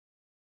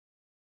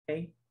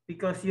 Okay?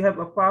 Because you have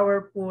a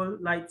powerful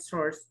light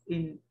source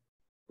in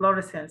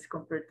fluorescence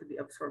compared to the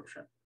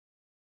absorption.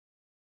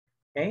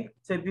 Okay?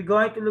 So if you're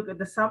going to look at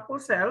the sample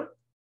cell,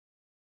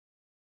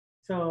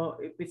 so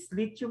if it's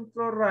lithium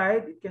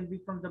fluoride, it can be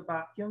from the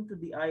vacuum to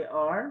the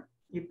IR.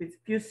 If it's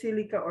fused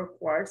silica or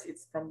quartz,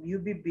 it's from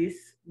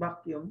UV-Vis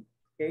vacuum,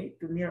 okay,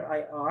 to near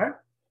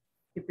IR.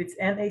 If it's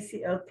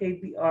NaCl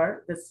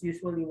KBr, that's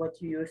usually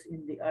what you use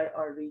in the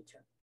IR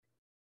region.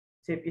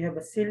 So if you have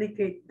a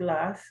silicate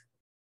glass,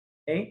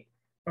 okay,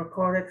 or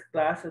Corex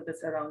glass, so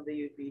that's around the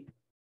UV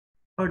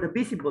or the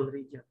visible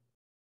region.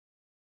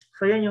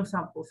 So yan yung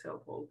sample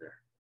cell holder.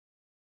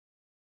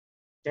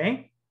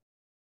 Okay?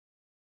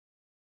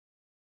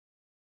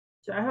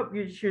 So I hope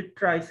you should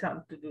try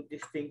some to do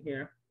this thing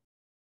here.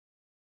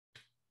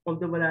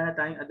 Although wala na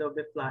tayong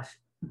Adobe Flash.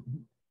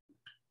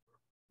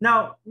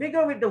 Now, we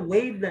go with the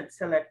wavelength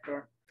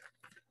selector.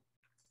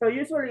 So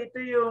usually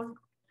ito yung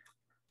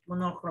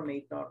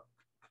monochromator.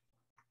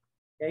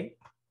 Okay?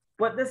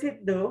 What does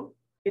it do?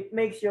 It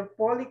makes your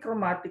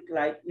polychromatic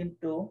light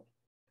into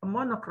a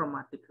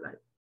monochromatic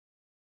light.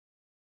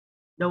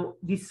 The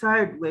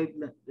desired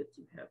wavelength that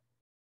you have.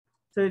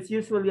 So it's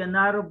usually a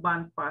narrow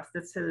band pass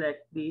that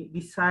select the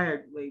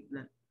desired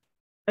wavelength.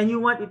 And you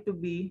want it to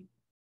be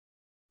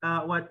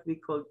what we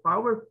call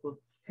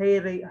powerful, high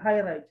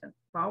radiant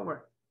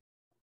power.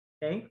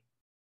 Okay.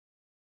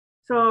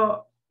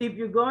 So if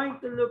you're going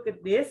to look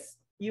at this,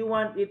 you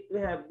want it to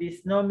have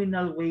this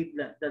nominal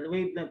wavelength, the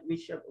wavelength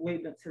which a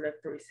wavelength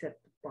selector is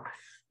set to pass.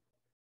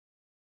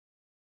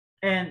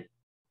 And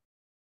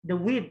the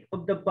width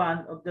of the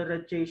band of the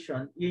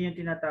radiation, yun yung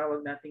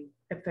tinatawag nating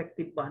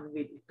effective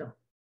bandwidth ito.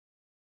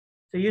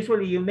 So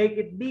usually you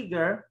make it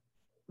bigger,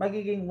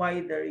 magiging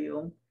wider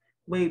yung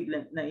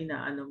wavelength na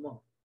inaano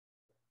mo.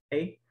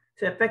 Okay?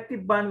 So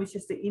effective band, which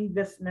is the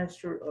inverse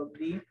measure of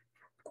the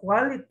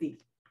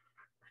quality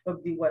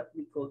of the what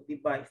we call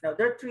device. Now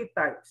there are three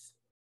types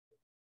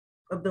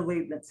of the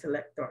wavelength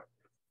selector.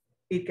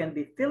 It can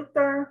be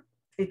filter,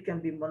 it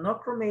can be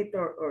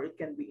monochromator, or it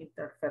can be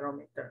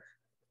interferometer,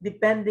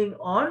 depending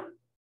on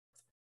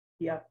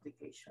the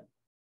application.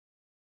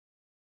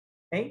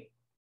 Okay?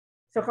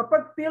 So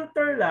kapag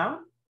filter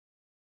lang,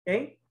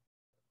 okay,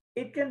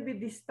 it can be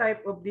this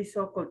type of this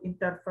so-called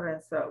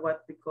interference,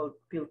 what we call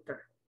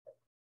filter.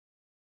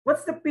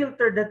 What's the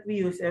filter that we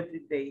use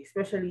every day,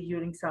 especially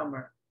during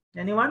summer?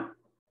 Anyone?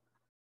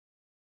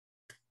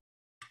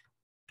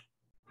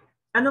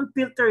 Anong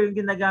filter yung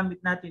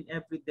ginagamit natin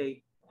every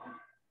day?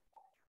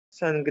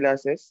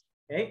 Sunglasses.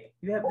 Okay,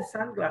 you have the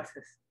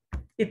sunglasses.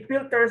 It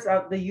filters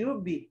out the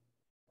UV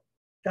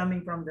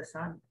coming from the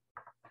sun.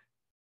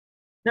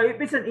 Now,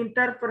 if it's an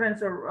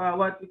interference or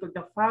what we call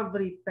the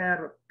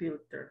Fabry-Perot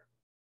filter,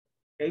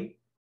 okay,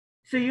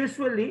 so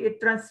usually it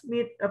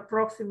transmits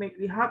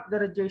approximately half the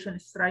radiation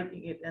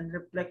striking it and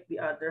reflect the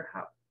other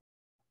half.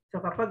 So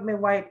kapag may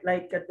white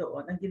light ka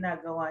doon, ang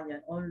ginagawa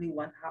niyan, only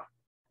one half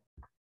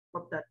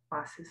of that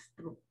passes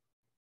through.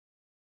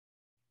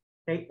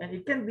 Okay, and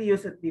it can be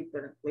used at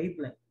different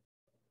wavelength.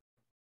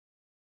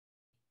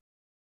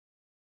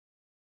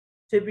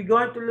 So if we're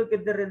going to look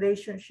at the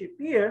relationship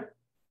here,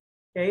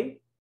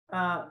 okay,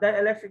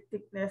 dielectric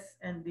thickness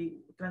and the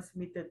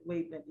transmitted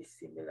wavelength is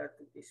similar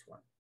to this one.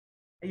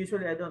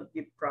 Usually I don't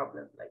give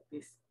problems like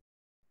this.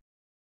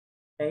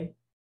 Okay,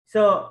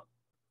 so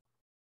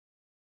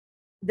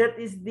that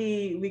is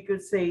the, we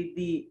could say,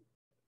 the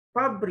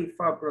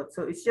Fabry-Perot.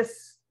 So it's just,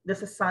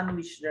 there's a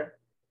sandwich there.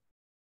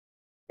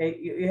 Okay,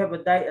 you have a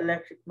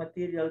dielectric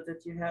material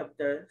that you have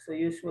there. So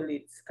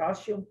usually it's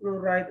calcium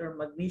fluoride or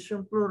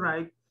magnesium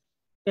fluoride,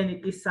 and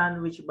it is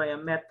sandwiched by a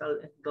metal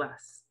and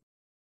glass.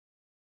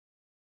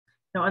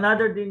 Now,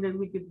 another thing that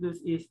we could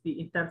use is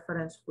the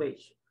interference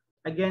wedge.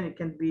 Again, it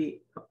can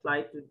be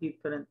applied to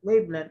different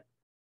wavelength.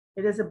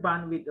 It has a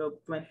bandwidth of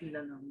 20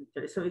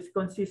 nanometers. So it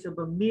consists of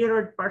a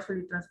mirrored,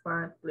 partially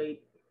transparent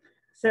plate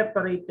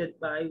separated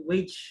by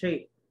wedge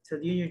shape. So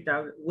you need to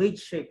have wedge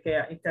shape,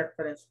 kaya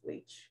interference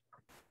wedge.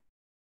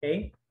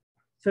 Okay?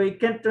 So it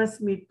can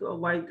transmit to a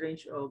wide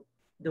range of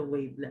the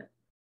wavelength.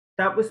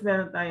 Tapos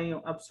meron tayo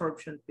yung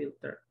absorption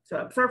filter. So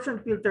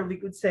absorption filter, we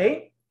could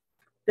say,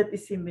 that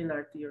is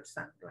similar to your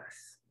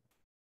sunglass.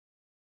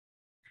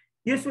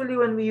 Usually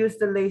when we use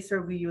the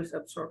laser, we use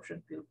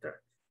absorption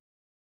filter.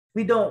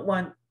 We don't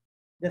want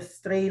the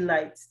stray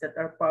lights that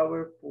are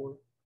powerful,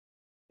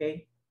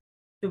 okay,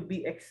 to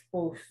be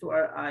exposed to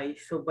our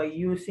eyes. So by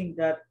using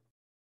that,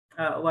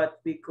 what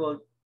we call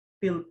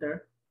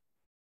filter,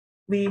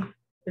 we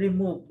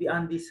remove the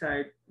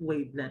undesired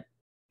wavelength.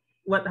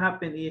 What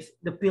happened is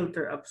the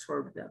filter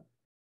absorbed them.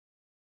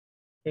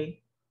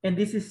 Okay, and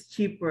this is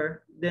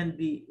cheaper than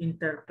the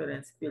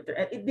interference filter,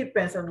 and it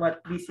depends on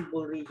what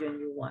visible region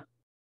you want.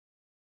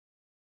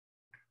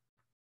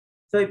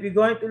 So if you're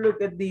going to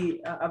look at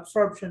the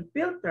absorption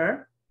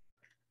filter,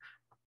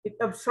 it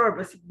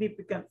absorbs a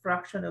significant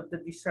fraction of the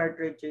desired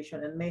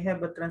radiation and may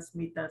have a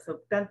transmittance of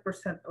 10%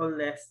 or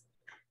less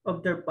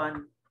of their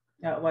band,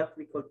 what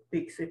we call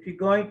peak. So if you're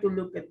going to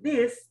look at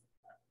this,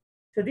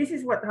 so this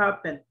is what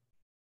happened.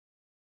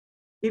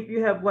 If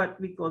you have what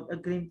we call a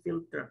green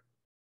filter,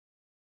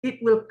 it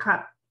will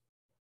cut,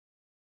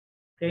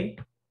 okay,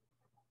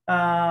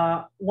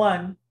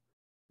 one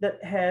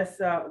that has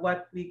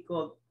what we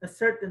call a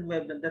certain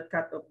wavelength that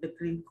cut off the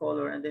green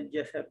color, and then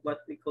just have what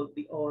we call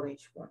the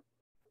orange one.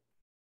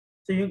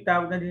 So yung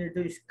tawag na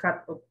dito is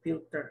cut off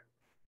filter,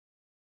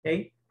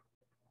 okay?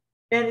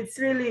 And it's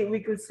really,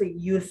 we could say,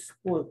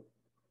 useful.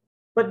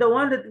 But the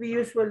one that we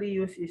usually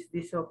use is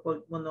the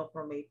so-called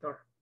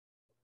monochromator.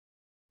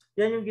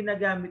 Yan yung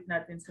ginagamit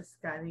natin sa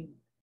scanning.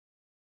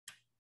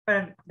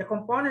 And the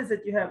components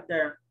that you have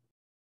there,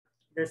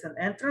 there's an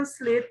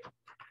entrance slit,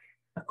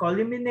 a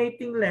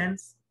collimating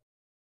lens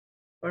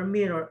or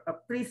mirror, a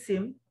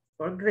prism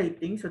or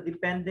grating. So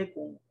depende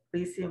kung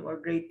prism or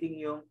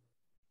grating yung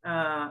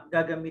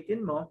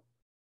gagamitin mo,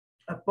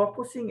 a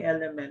focusing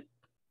element,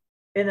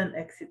 and an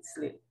exit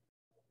slit.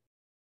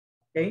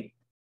 Okay?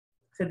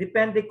 So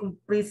depende kung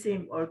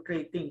prism or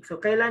grating. So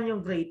kailan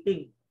yung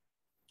grating?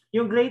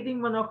 Yung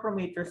grating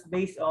monochromators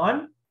based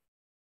on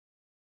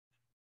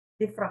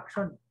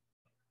diffraction.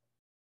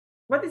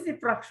 What is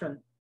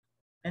diffraction?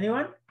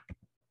 Anyone?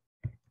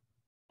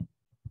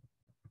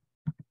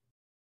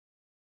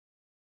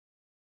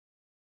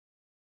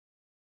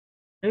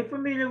 Are you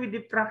familiar with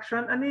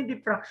diffraction? Ano yung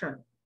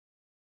diffraction?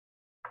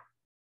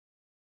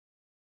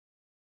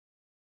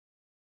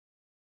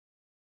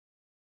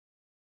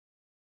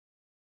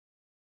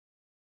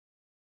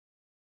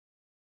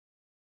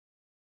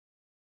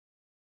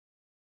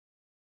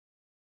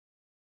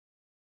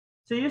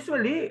 So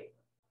usually,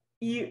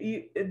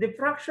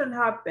 diffraction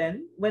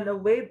happen when a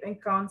wave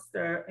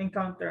encounter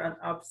an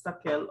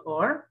obstacle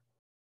or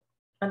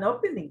an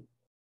opening.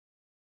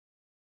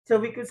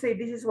 So we could say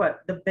this is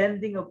what? The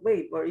bending of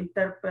wave or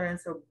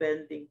interference of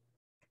bending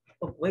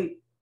of wave.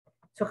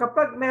 So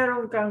kapag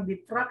meron kang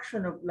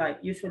diffraction of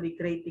light, usually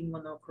grating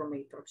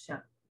monochromators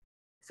yan.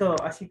 So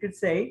as you could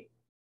say,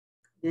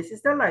 this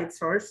is the light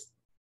source.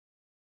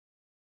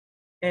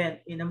 And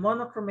in a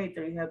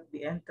monochromator, you have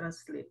the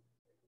entrance slit.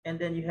 And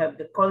then you have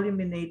the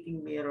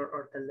collimating mirror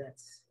or the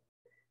lens.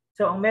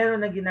 So ang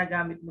meron na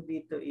ginagamit mo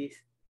dito is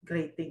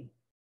grating.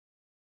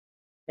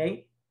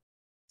 Okay?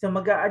 So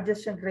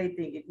mag-a-adjust yung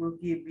grating. It will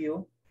give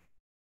you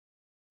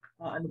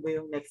ano ba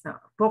yung next na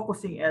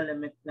focusing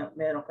element na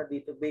meron ka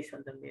dito based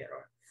on the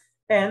mirror.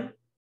 And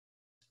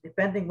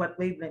depending what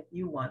wavelength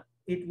you want,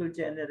 it will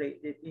generate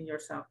it in your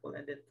sample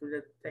and then to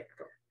the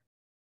detector.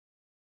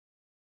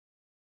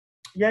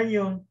 Yan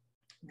yung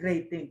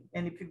grating.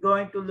 And if you're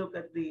going to look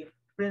at the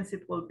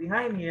principle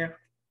behind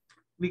here,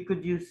 we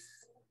could use,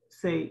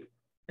 say,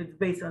 it's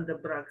based on the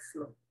Bragg's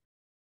law.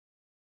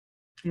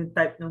 Yung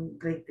type ng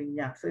grating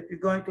niya. So if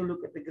you're going to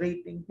look at the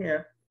grating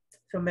here,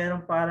 so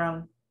meron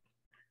parang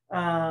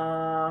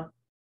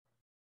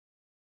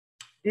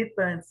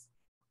different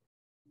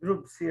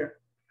groups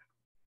here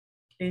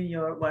in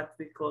your what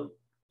we call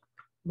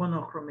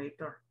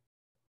monochromator.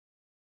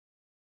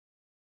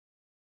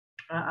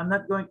 I'm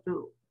not going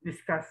to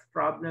discuss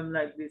problem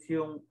like this.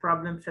 Yung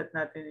problem set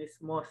natin is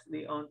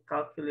mostly on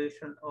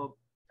calculation of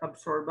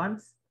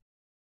absorbance.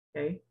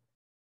 Okay.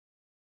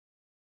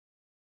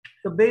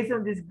 So based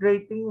on this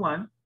grating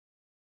one,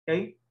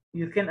 okay,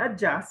 you can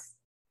adjust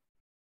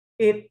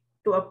it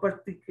to a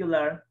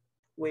particular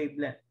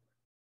wavelength.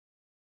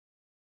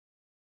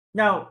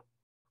 Now,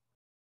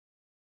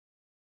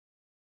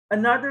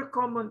 another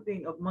common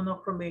thing of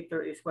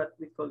monochromator is what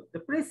we call the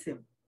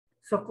prism.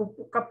 So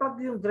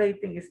kapag yung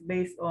grating is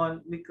based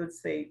on, we could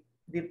say,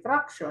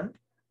 diffraction,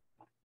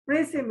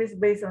 prism is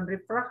based on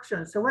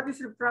refraction. So what is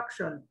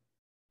refraction?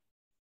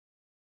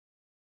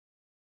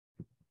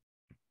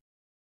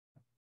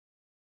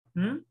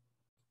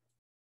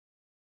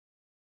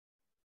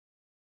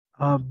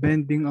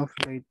 Bending of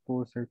light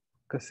po, sir.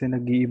 Kasi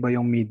nag-iiba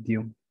yung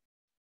medium.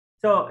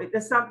 So it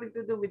has something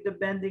to do with the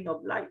bending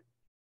of light.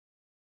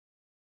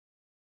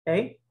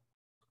 Okay?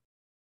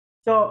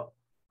 So,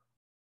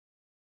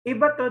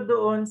 iba to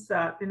doon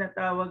sa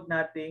tinatawag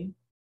nating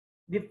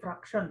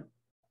diffraction.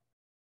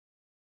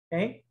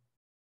 Okay?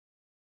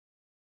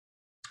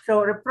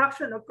 So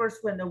refraction occurs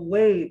when a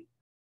wave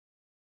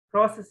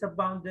crosses a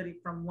boundary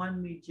from one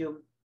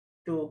medium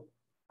to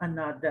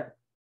another.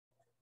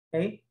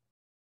 Okay?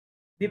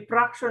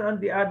 Diffraction,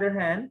 on the other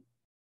hand,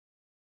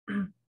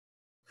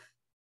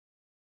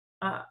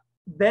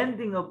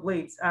 bending of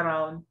weights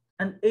around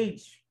an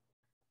edge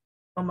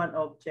of an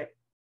object.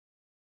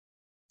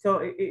 So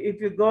if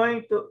you're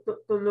going to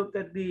look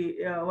at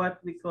the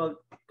what we call,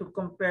 to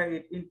compare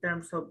it in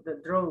terms of the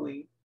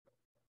drawing,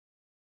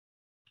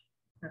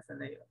 nasa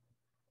na yun?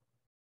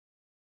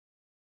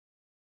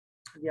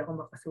 Hindi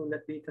ako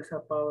makasulat dito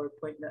sa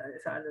PowerPoint na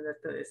sa ano na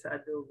to,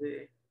 sa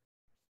Adobe.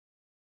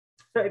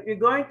 So if you're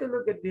going to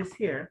look at this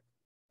here,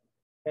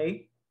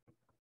 okay?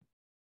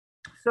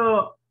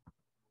 So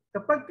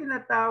kapag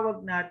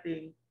tinatawag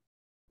natin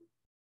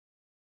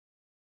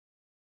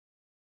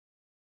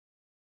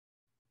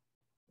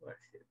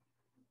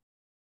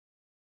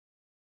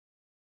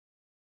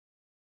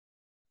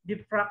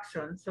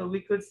diffraction, so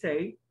we could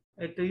say,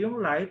 ito yung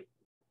light,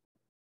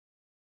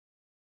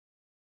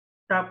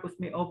 tapos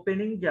may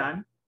opening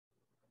dyan,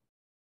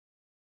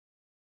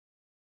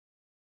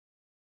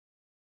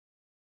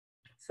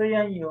 so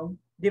yan yung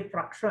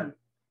diffraction.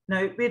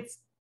 Now if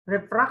it's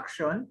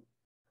refraction,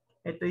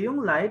 ito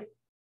yung light,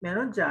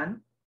 meron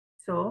dyan,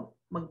 so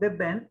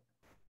magbe-bend,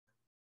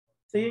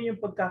 so yun yung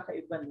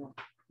pagkakaiba ng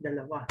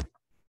dalawa.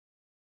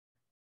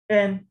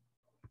 And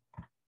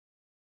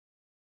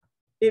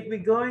if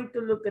we're going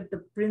to look at the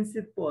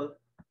principle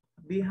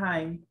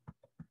behind,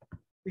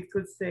 we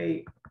could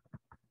say,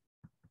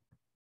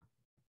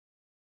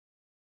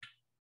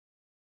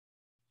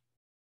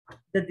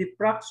 the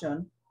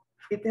diffraction,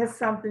 it has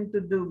something to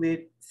do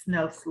with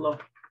Snell's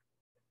law.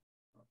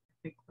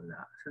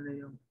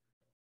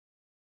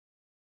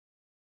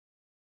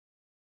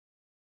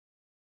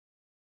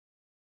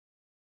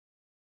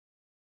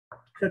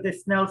 So the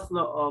Snell's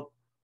law of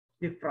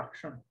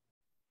diffraction,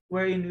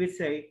 wherein we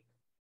say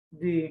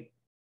the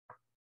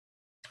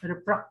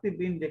refractive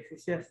index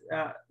is just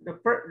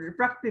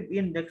refractive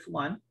index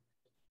 1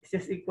 is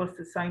just equals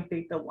to sine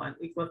theta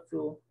 1 equals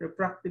to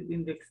refractive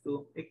index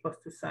 2 equals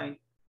to sine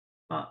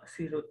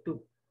 0.2.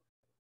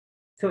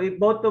 So if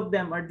both of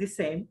them are the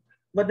same,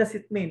 what does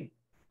it mean?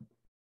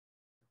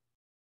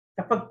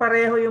 Kapag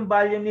pareho yung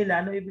value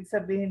nila, ano ibig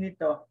sabihin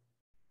nito?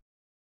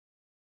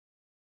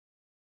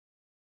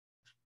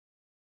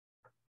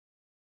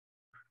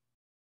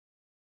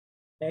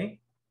 Okay?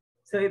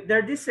 So if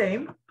they're the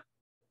same,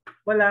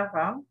 wala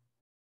kang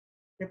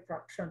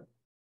diffraction.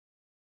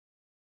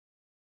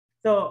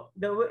 So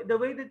the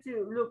way that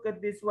you look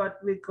at this,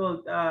 what we call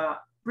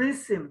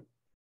prism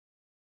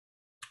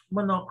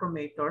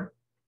monochromator,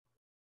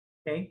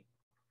 okay?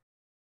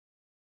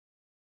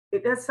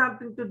 It has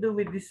something to do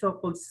with the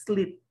so-called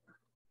slit.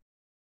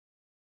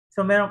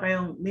 So meron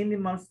kayong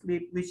minimal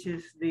slit, which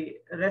is the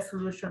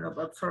resolution of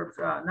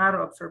absorption,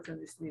 narrow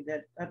absorption is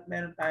needed. At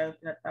meron tayong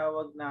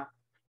tinatawag na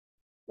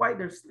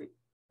wider slit.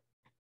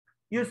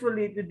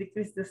 Usually, if you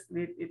decrease the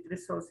slit, it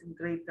results in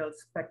greater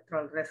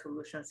spectral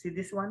resolution. See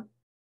this one?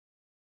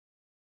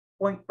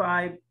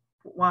 0.5,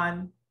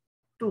 1,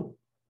 2.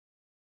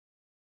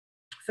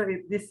 So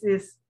if this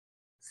is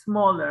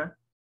smaller,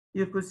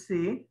 you could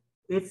see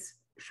it's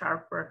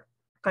sharper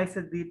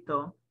kaysa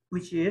dito,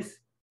 which is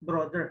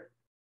broader.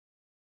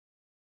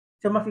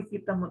 So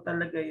makikita mo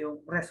talaga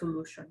yung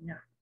resolution niya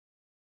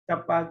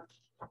kapag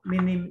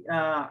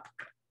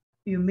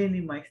you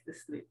minimize the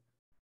slit.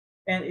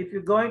 And if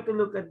you're going to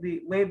look at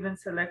the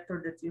wavelength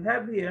selector that you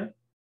have here,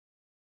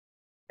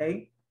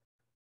 okay,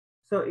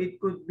 so it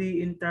could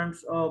be in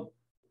terms of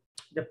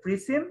the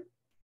prism,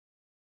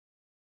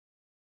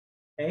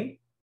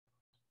 okay,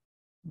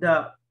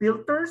 the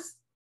filters,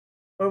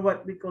 or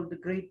what we call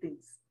the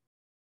gratings.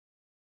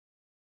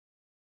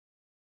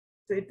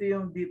 So ito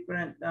yung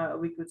different,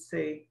 we could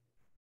say,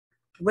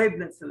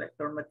 wavelength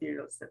selector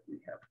materials that we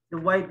have, the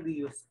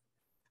widely used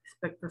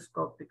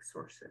spectroscopic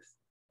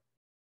sources.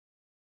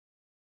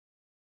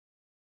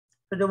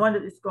 So the one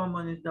that is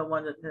common is the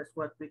one that has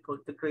what we call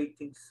the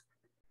gratings.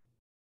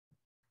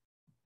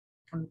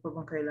 Ano pa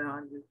bang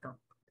kailangan dito?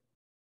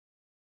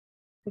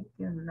 I think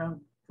yan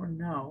lang for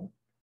now.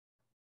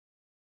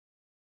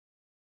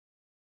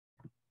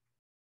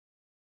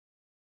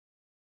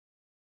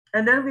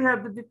 And then we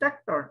have the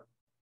detector.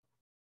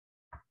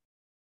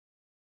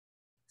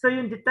 So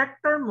yung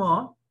detector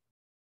mo,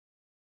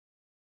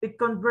 it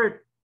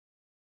converts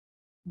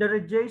the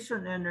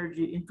radiation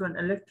energy into an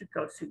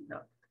electrical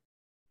signal.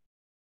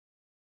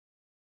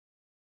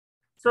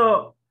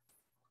 So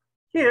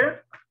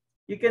here,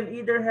 you can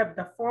either have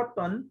the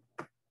photon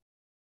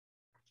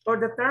or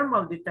the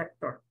thermal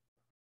detector.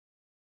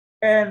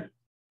 And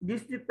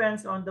this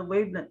depends on the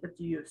wavelength that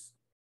you use.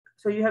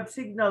 So you have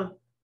signal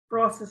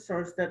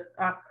processors that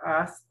act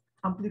as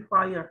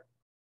amplifier.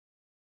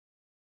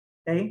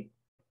 Okay?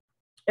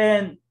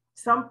 And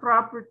some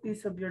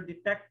properties of your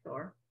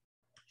detector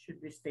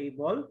should be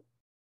stable.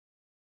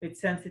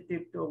 It's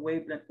sensitive to a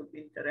wavelength of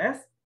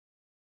interest.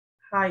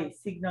 High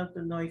signal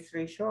to noise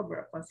ratio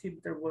over a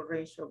considerable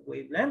range of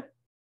wavelength.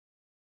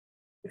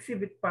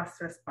 Exhibit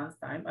fast response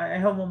time.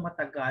 Ayaw mo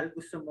matagal,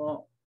 gusto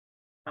mo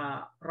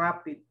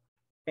rapid.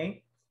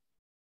 Okay?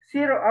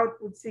 Zero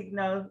output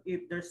signal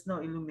if there's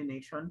no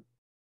illumination.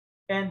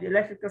 And the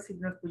electrical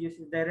signal produced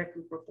is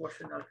directly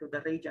proportional to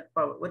the radiant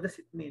power. What does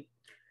it mean?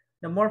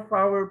 The more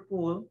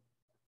powerful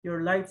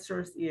your light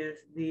source is,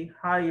 the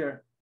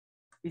higher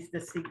is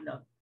the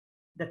signal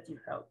that you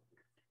have.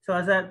 So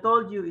as I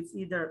told you, it's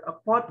either a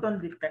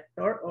photon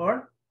detector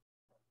or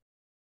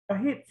a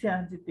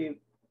heat-sensitive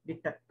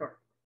detector.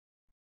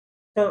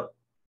 So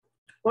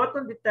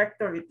photon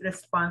detector, it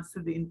responds to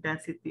the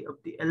intensity of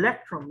the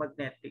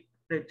electromagnetic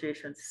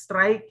radiation,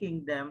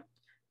 striking them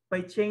by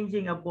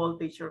changing a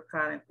voltage or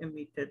current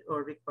emitted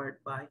or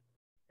required by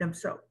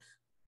themselves.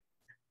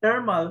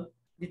 Thermal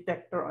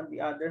detector, on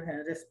the other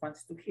hand,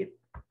 responds to heat.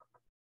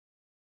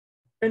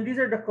 And these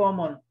are the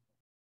common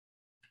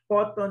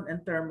photon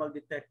and thermal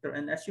detector.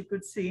 And as you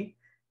could see,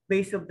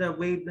 based on the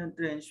wavelength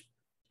range,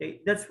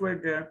 okay, that's where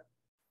the,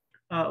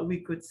 we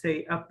could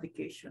say,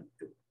 application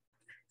to.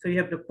 So you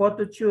have the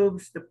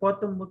phototubes, the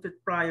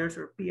photomultipliers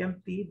or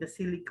PMT, the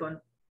silicon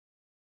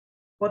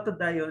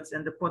photodiodes,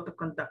 and the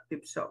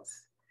photoconductive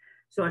cells.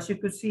 So as you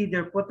could see,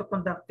 they're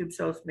photoconductive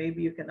cells,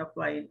 maybe you can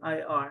apply in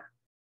IR,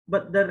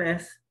 but the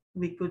rest,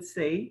 we could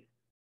say,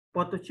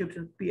 phototubes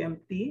and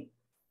PMT,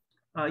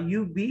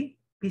 UV,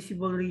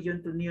 visible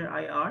region to near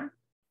IR,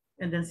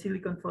 and then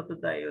silicon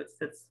photodiodes,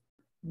 that's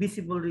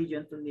visible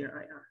region to near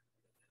IR.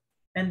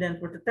 And then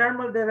for the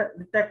thermal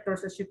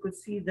detectors, as you could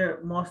see, they're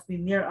mostly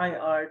near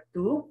IR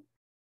to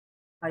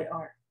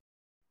IR.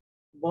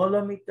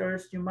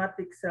 Bolometers,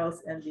 pneumatic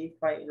cells, and the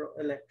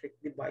pyroelectric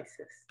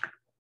devices.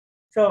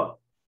 So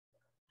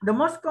the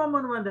most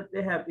common one that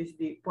they have is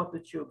the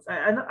phototubes.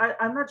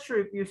 I'm not sure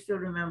if you still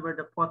remember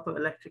the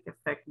photoelectric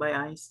effect by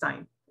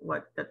Einstein,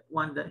 that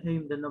won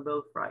him the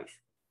Nobel Prize.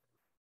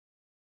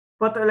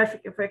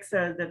 Photoelectric effect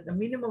says that the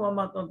minimum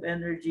amount of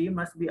energy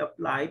must be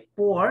applied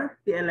for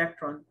the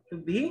electron to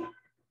be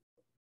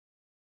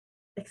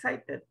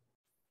excited.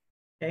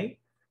 Okay,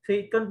 so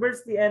it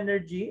converts the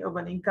energy of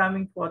an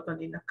incoming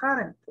photon in a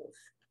current pulse.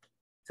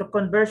 So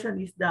conversion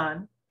is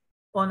done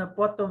on a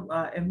photon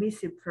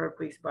emissive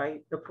surface by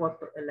the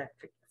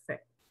photoelectric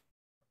effect.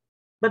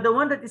 But the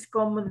one that is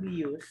commonly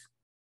used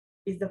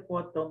is the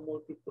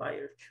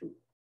photomultiplier tube.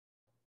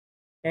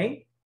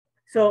 Okay,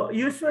 so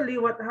usually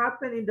what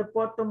happened in the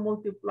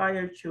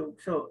photomultiplier tube,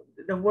 so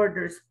the word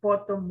there is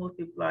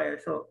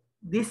photomultiplier. So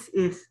this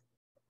is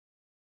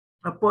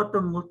a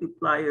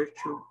photomultiplier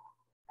tube.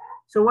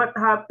 So what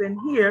happened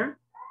here,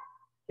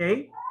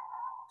 okay,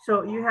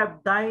 so you have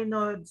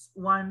dinodes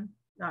D1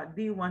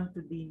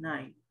 to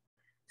D9.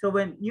 So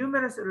when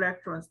numerous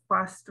electrons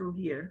pass through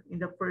here in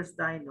the first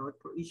dynode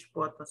for each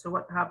photon, so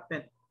what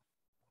happened?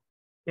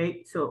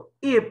 Okay, so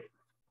if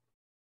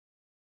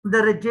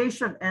the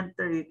radiation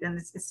enters it and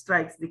it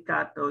strikes the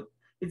cathode,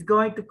 it's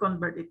going to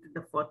convert it to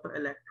the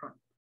photoelectron.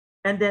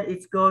 And then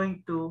it's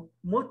going to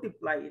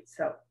multiply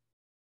itself.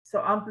 So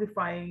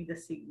amplifying the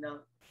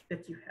signal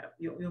that you have,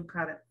 yung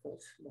current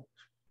pulse mo.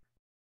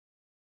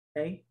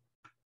 Okay?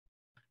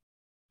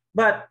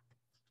 But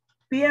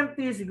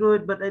PMT is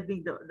good, but I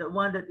think the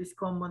one that is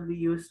commonly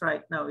used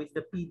right now is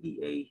the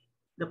PDA,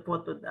 the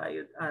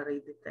photodiode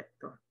array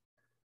detector.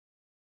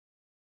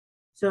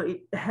 So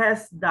it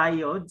has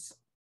diodes,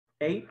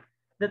 okay,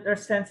 that are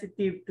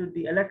sensitive to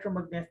the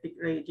electromagnetic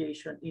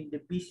radiation in the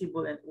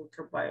visible and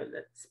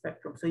ultraviolet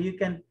spectrum. So you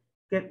can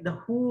get the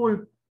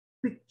whole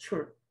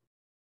picture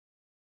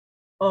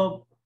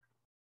of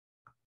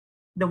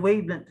the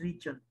wavelength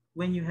region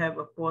when you have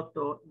a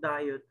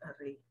photodiode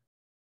array.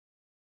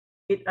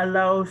 It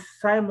allows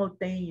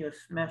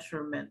simultaneous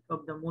measurement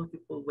of the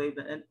multiple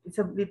wavelength, and it's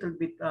a little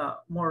bit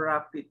more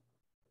rapid,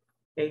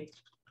 okay,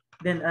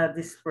 than a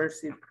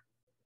dispersive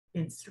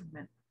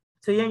instrument.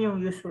 So yan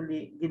yung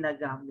usually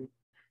ginagamit.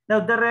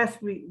 Now the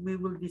rest we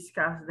will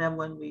discuss them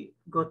when we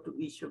go to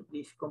each of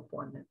these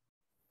components.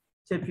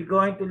 So if you're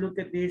going to look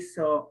at this,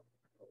 so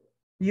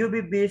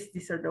UVBs,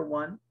 these are the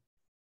one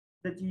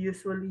that you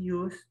usually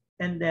use,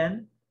 and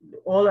then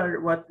all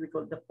are what we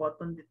call the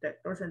photon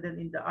detectors, and then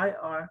in the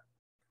IR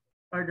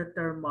are the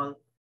thermal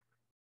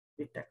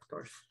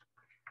detectors.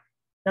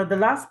 Now the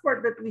last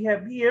part that we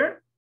have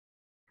here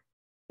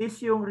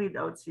is yung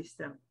readout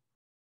system.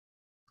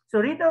 So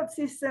readout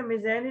system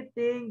is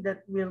anything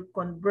that will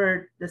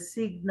convert the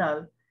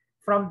signal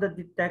from the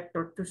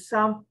detector to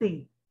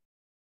something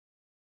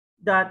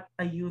that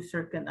a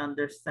user can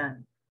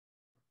understand.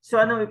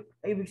 So ano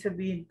ibig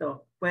sabihin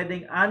to?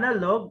 Pwedeng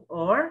analog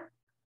or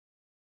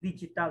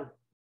digital.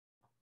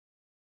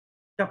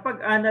 Kapag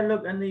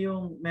analog, ano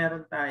yung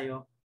meron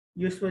tayo?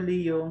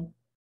 Usually yung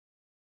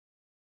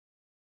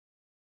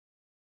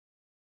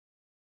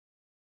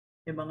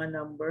mga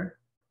number.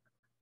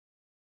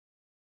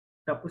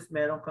 Tapos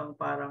meron kang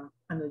parang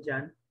ano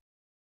dyan.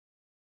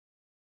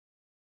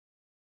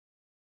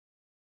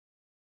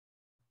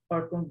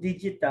 Or kung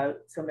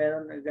digital, so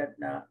meron agad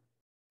na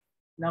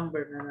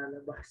number na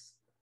nalabas.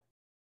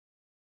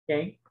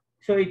 Okay?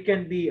 So it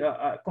can be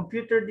a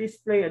computer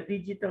display, a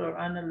digital or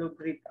analog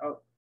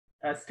readout,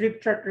 a strip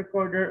chart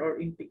recorder,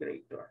 or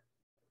integrator.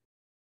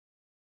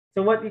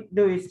 So what it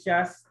do is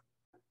just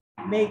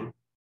make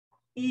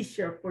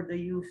easier for the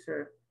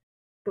user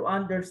to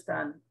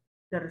understand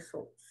the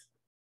results.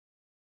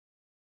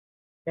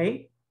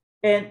 Okay?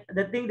 And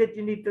the thing that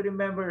you need to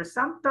remember is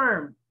some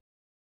term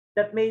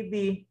that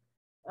maybe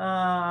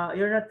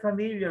you're not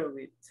familiar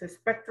with. So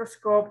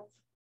spectroscope,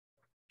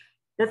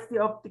 that's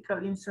the optical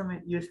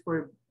instrument used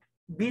for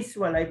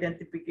visual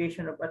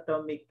identification of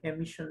atomic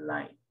emission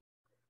line.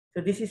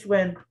 So this is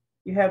when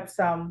you have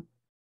some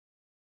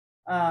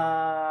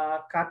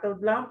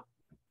cathode lamp,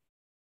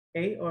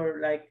 okay,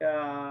 or like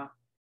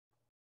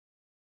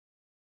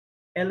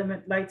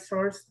element light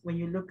source. When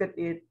you look at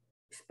it,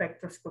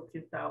 spectroscope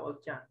yung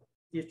tawag dyan.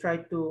 You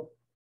try to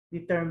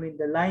determine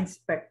the line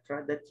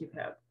spectra that you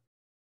have.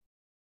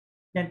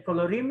 Then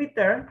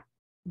colorimeter,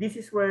 this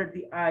is where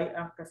the eye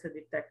acts as a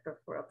detector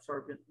for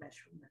absorbent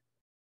measurement.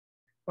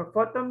 For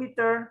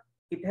photometer,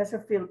 it has a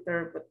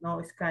filter but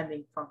no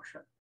scanning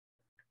function.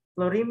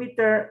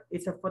 Colorimeter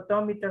is a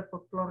photometer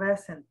for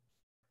fluorescent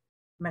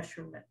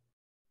measurement.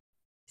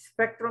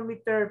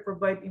 Spectrometer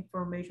provides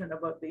information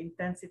about the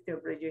intensity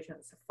of radiation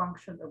as a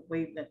function of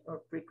wavelength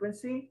or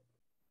frequency.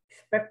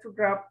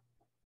 Spectrograph,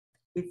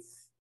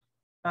 it's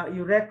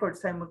you record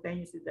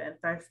simultaneously the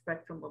entire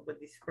spectrum of the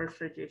dispersed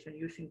radiation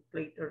using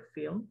plate or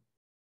film.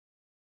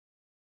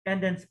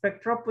 And then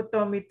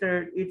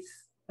spectrophotometer,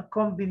 it's a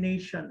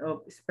combination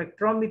of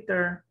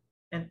spectrometer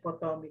and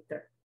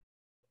photometer.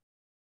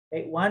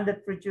 Okay, one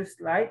that produces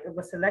light of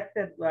a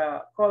selected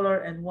color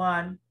and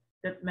one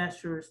that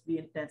measures the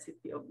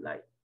intensity of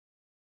light.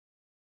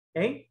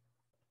 Okay,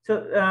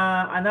 so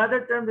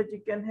another term that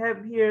you can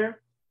have here,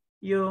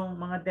 yung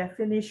mga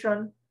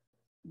definition,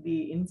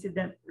 the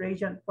incident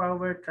radiant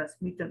power,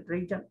 transmittant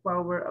radiant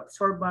power,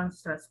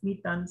 absorbance,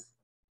 transmittance,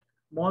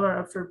 molar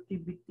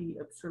absorptivity.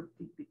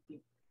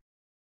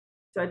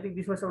 So I think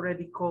this was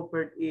already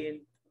covered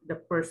in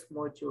the first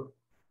module.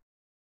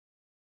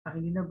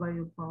 Hindi na ba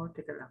yung power?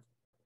 Teka lang.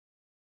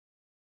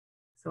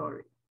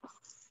 Sorry.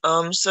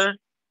 Sir,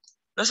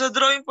 nasa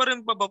drawing pa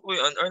rin pa ba po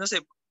yun? Or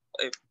nasa,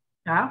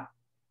 Ha?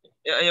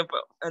 Ayun po,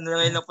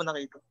 ngayon lang po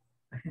nakita.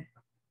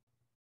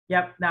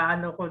 Yep,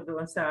 naano ko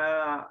doon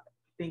sa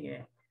thing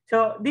eh.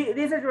 So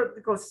these are what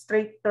we call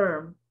straight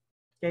term,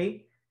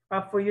 okay?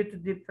 For you to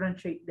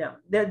differentiate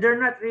them.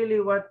 They're not really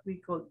what we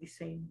call the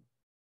same.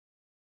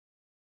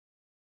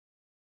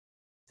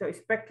 So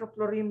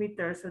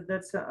spectropolarimeter, so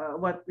that's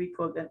what we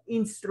call an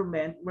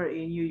instrument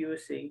wherein you're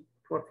using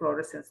for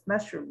fluorescence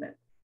measurement.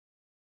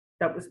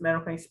 Tapos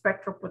meron kang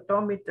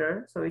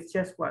spectrophotometer, so it's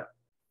just what?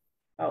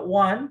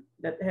 One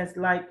that has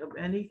light of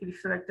any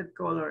selected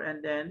color,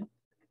 and then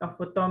a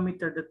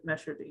photometer that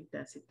measures the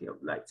intensity of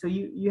light. So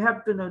you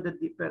have to know the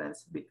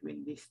difference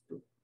between these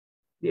two.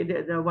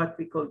 The what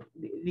we call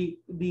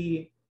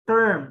the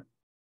term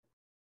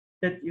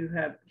that you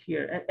have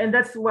here. And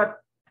that's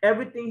what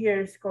everything here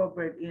is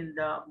covered in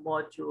the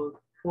module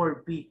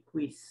 4B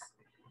quiz.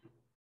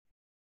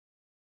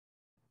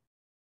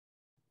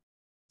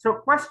 So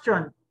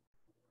question.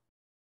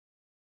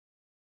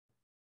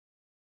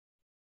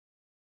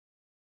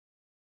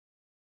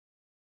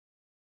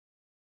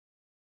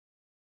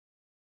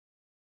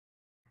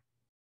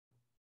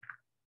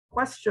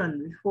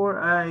 Question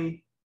before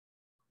I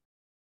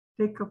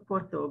take a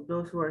photo of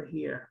those who are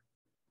here.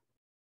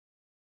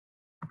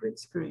 Print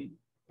screen.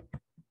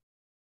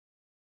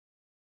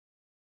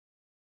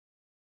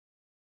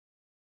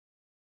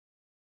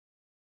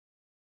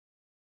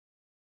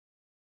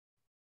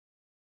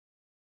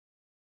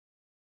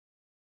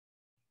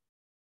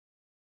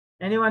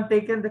 Anyone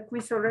taken the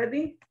quiz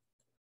already?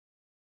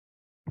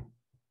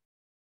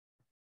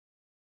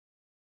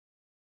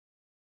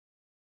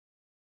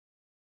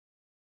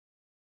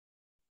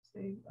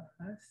 Save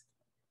as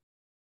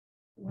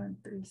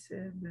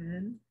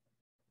 137.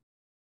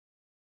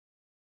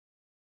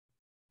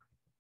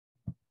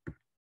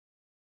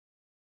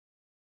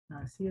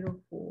 Ah,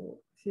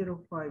 0504.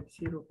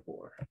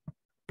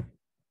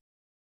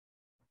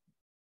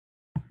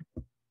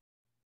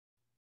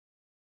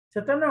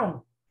 Sa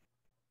tanong,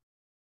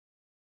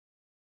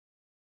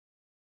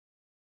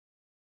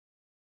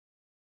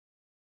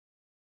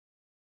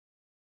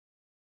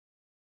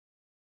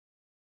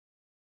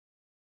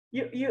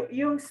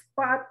 yung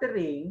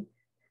sputtering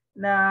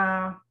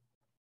na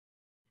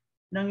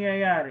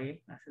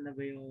nangyayari, nasa na ba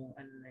yung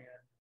ano na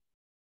yun?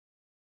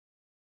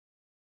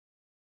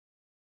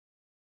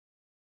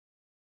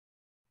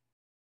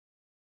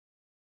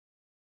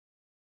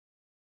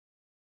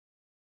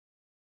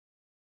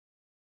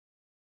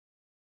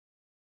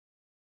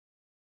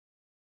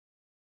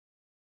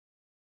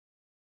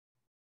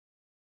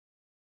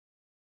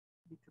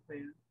 Dito ba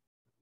yun?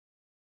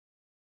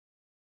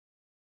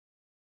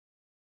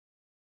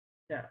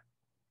 Yeah.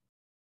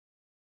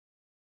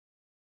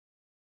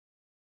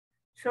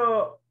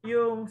 So,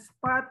 yung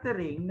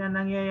sputtering na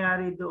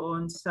nangyayari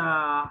doon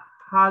sa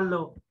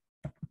hollow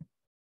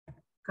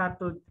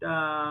cathode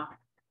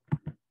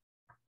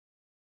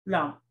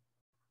lamp.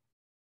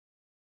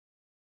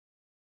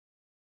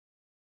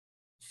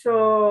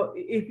 So,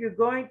 if you're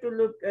going to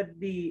look at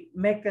the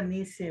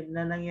mechanism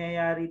na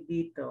nangyayari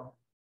dito,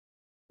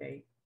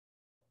 okay?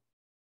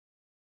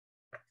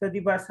 So, di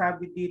ba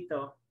sabi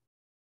dito,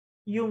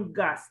 yung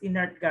gas,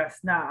 inert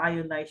gas,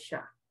 na-ionize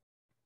siya.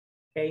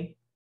 Okay?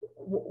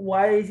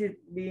 Why is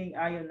it being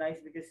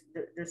ionized? Because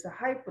there's a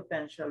high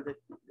potential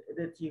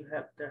that you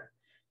have there.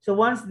 So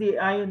once the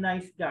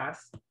ionized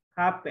gas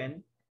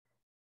happen,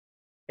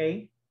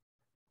 okay,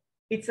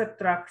 it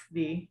attracts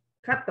the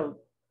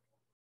cathode.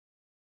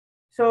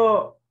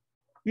 So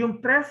yung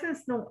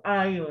presence ng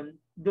ion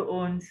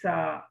doon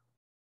sa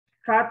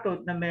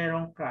cathode na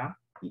meron ka,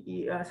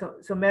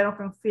 so meron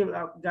kang fill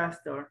up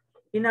gas door,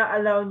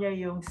 ina-allow niya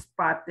yung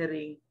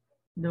sputtering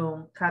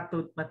ng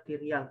cathode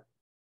material.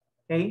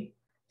 Okay?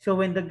 So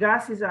when the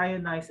gas is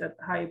ionized at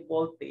high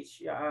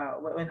voltage,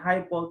 when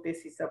high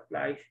voltage is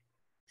applied,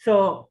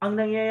 so ang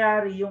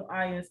nangyayari, yung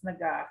ions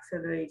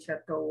nag-accelerate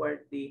siya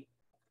toward the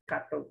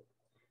cathode.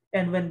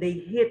 And when they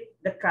hit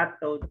the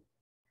cathode,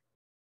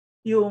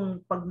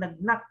 yung pag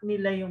nag-knock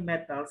nila yung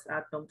metals,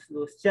 atoms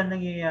loose, dyan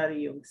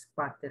nangyayari yung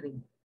sputtering.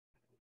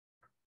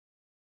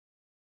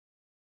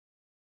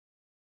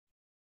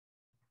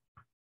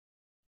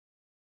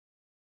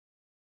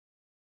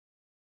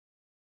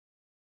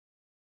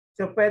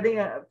 So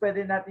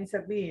pwede natin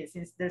sabihin,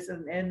 since there's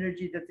an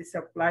energy that is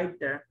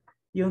applied there,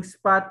 yung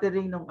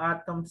sputtering ng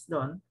atoms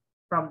doon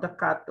from the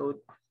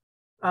cathode,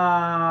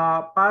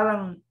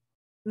 parang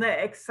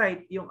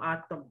na-excite yung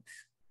atoms.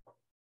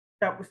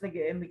 Tapos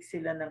nag-emit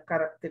sila ng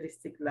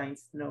characteristic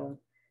lines ng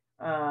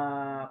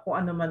kung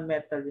ano man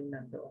metal yung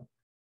nandoon.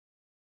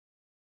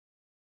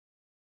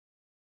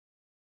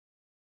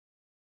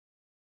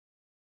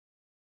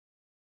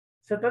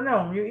 So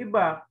tanong, yung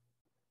iba,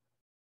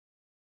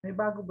 may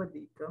bago ba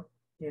dito?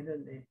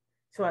 Yun eh.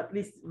 So at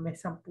least may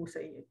 10 sa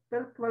inyo.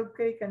 Pero 12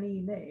 kayo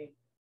kanina eh.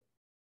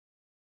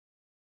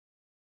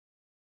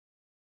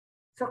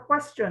 So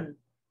question.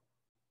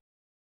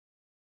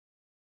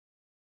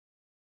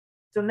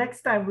 So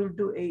next time we'll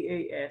do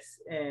AAS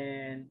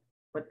and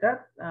what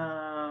that?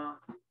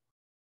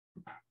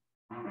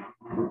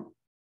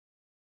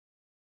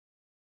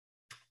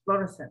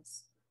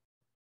 Fluorescence.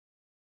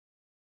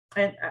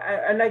 And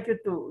I like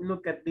you to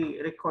look at the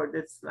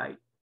recorded slide.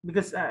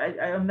 Because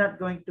I am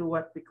not going to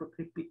what we could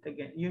repeat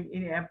again. Yung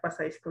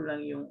ini-emphasize ko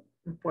lang yung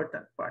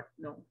important part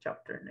ng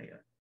chapter na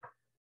yun.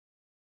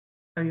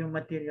 Or yung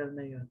material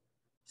na yun.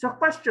 So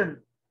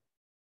question.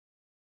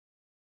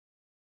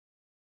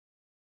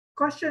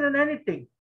 Question on anything.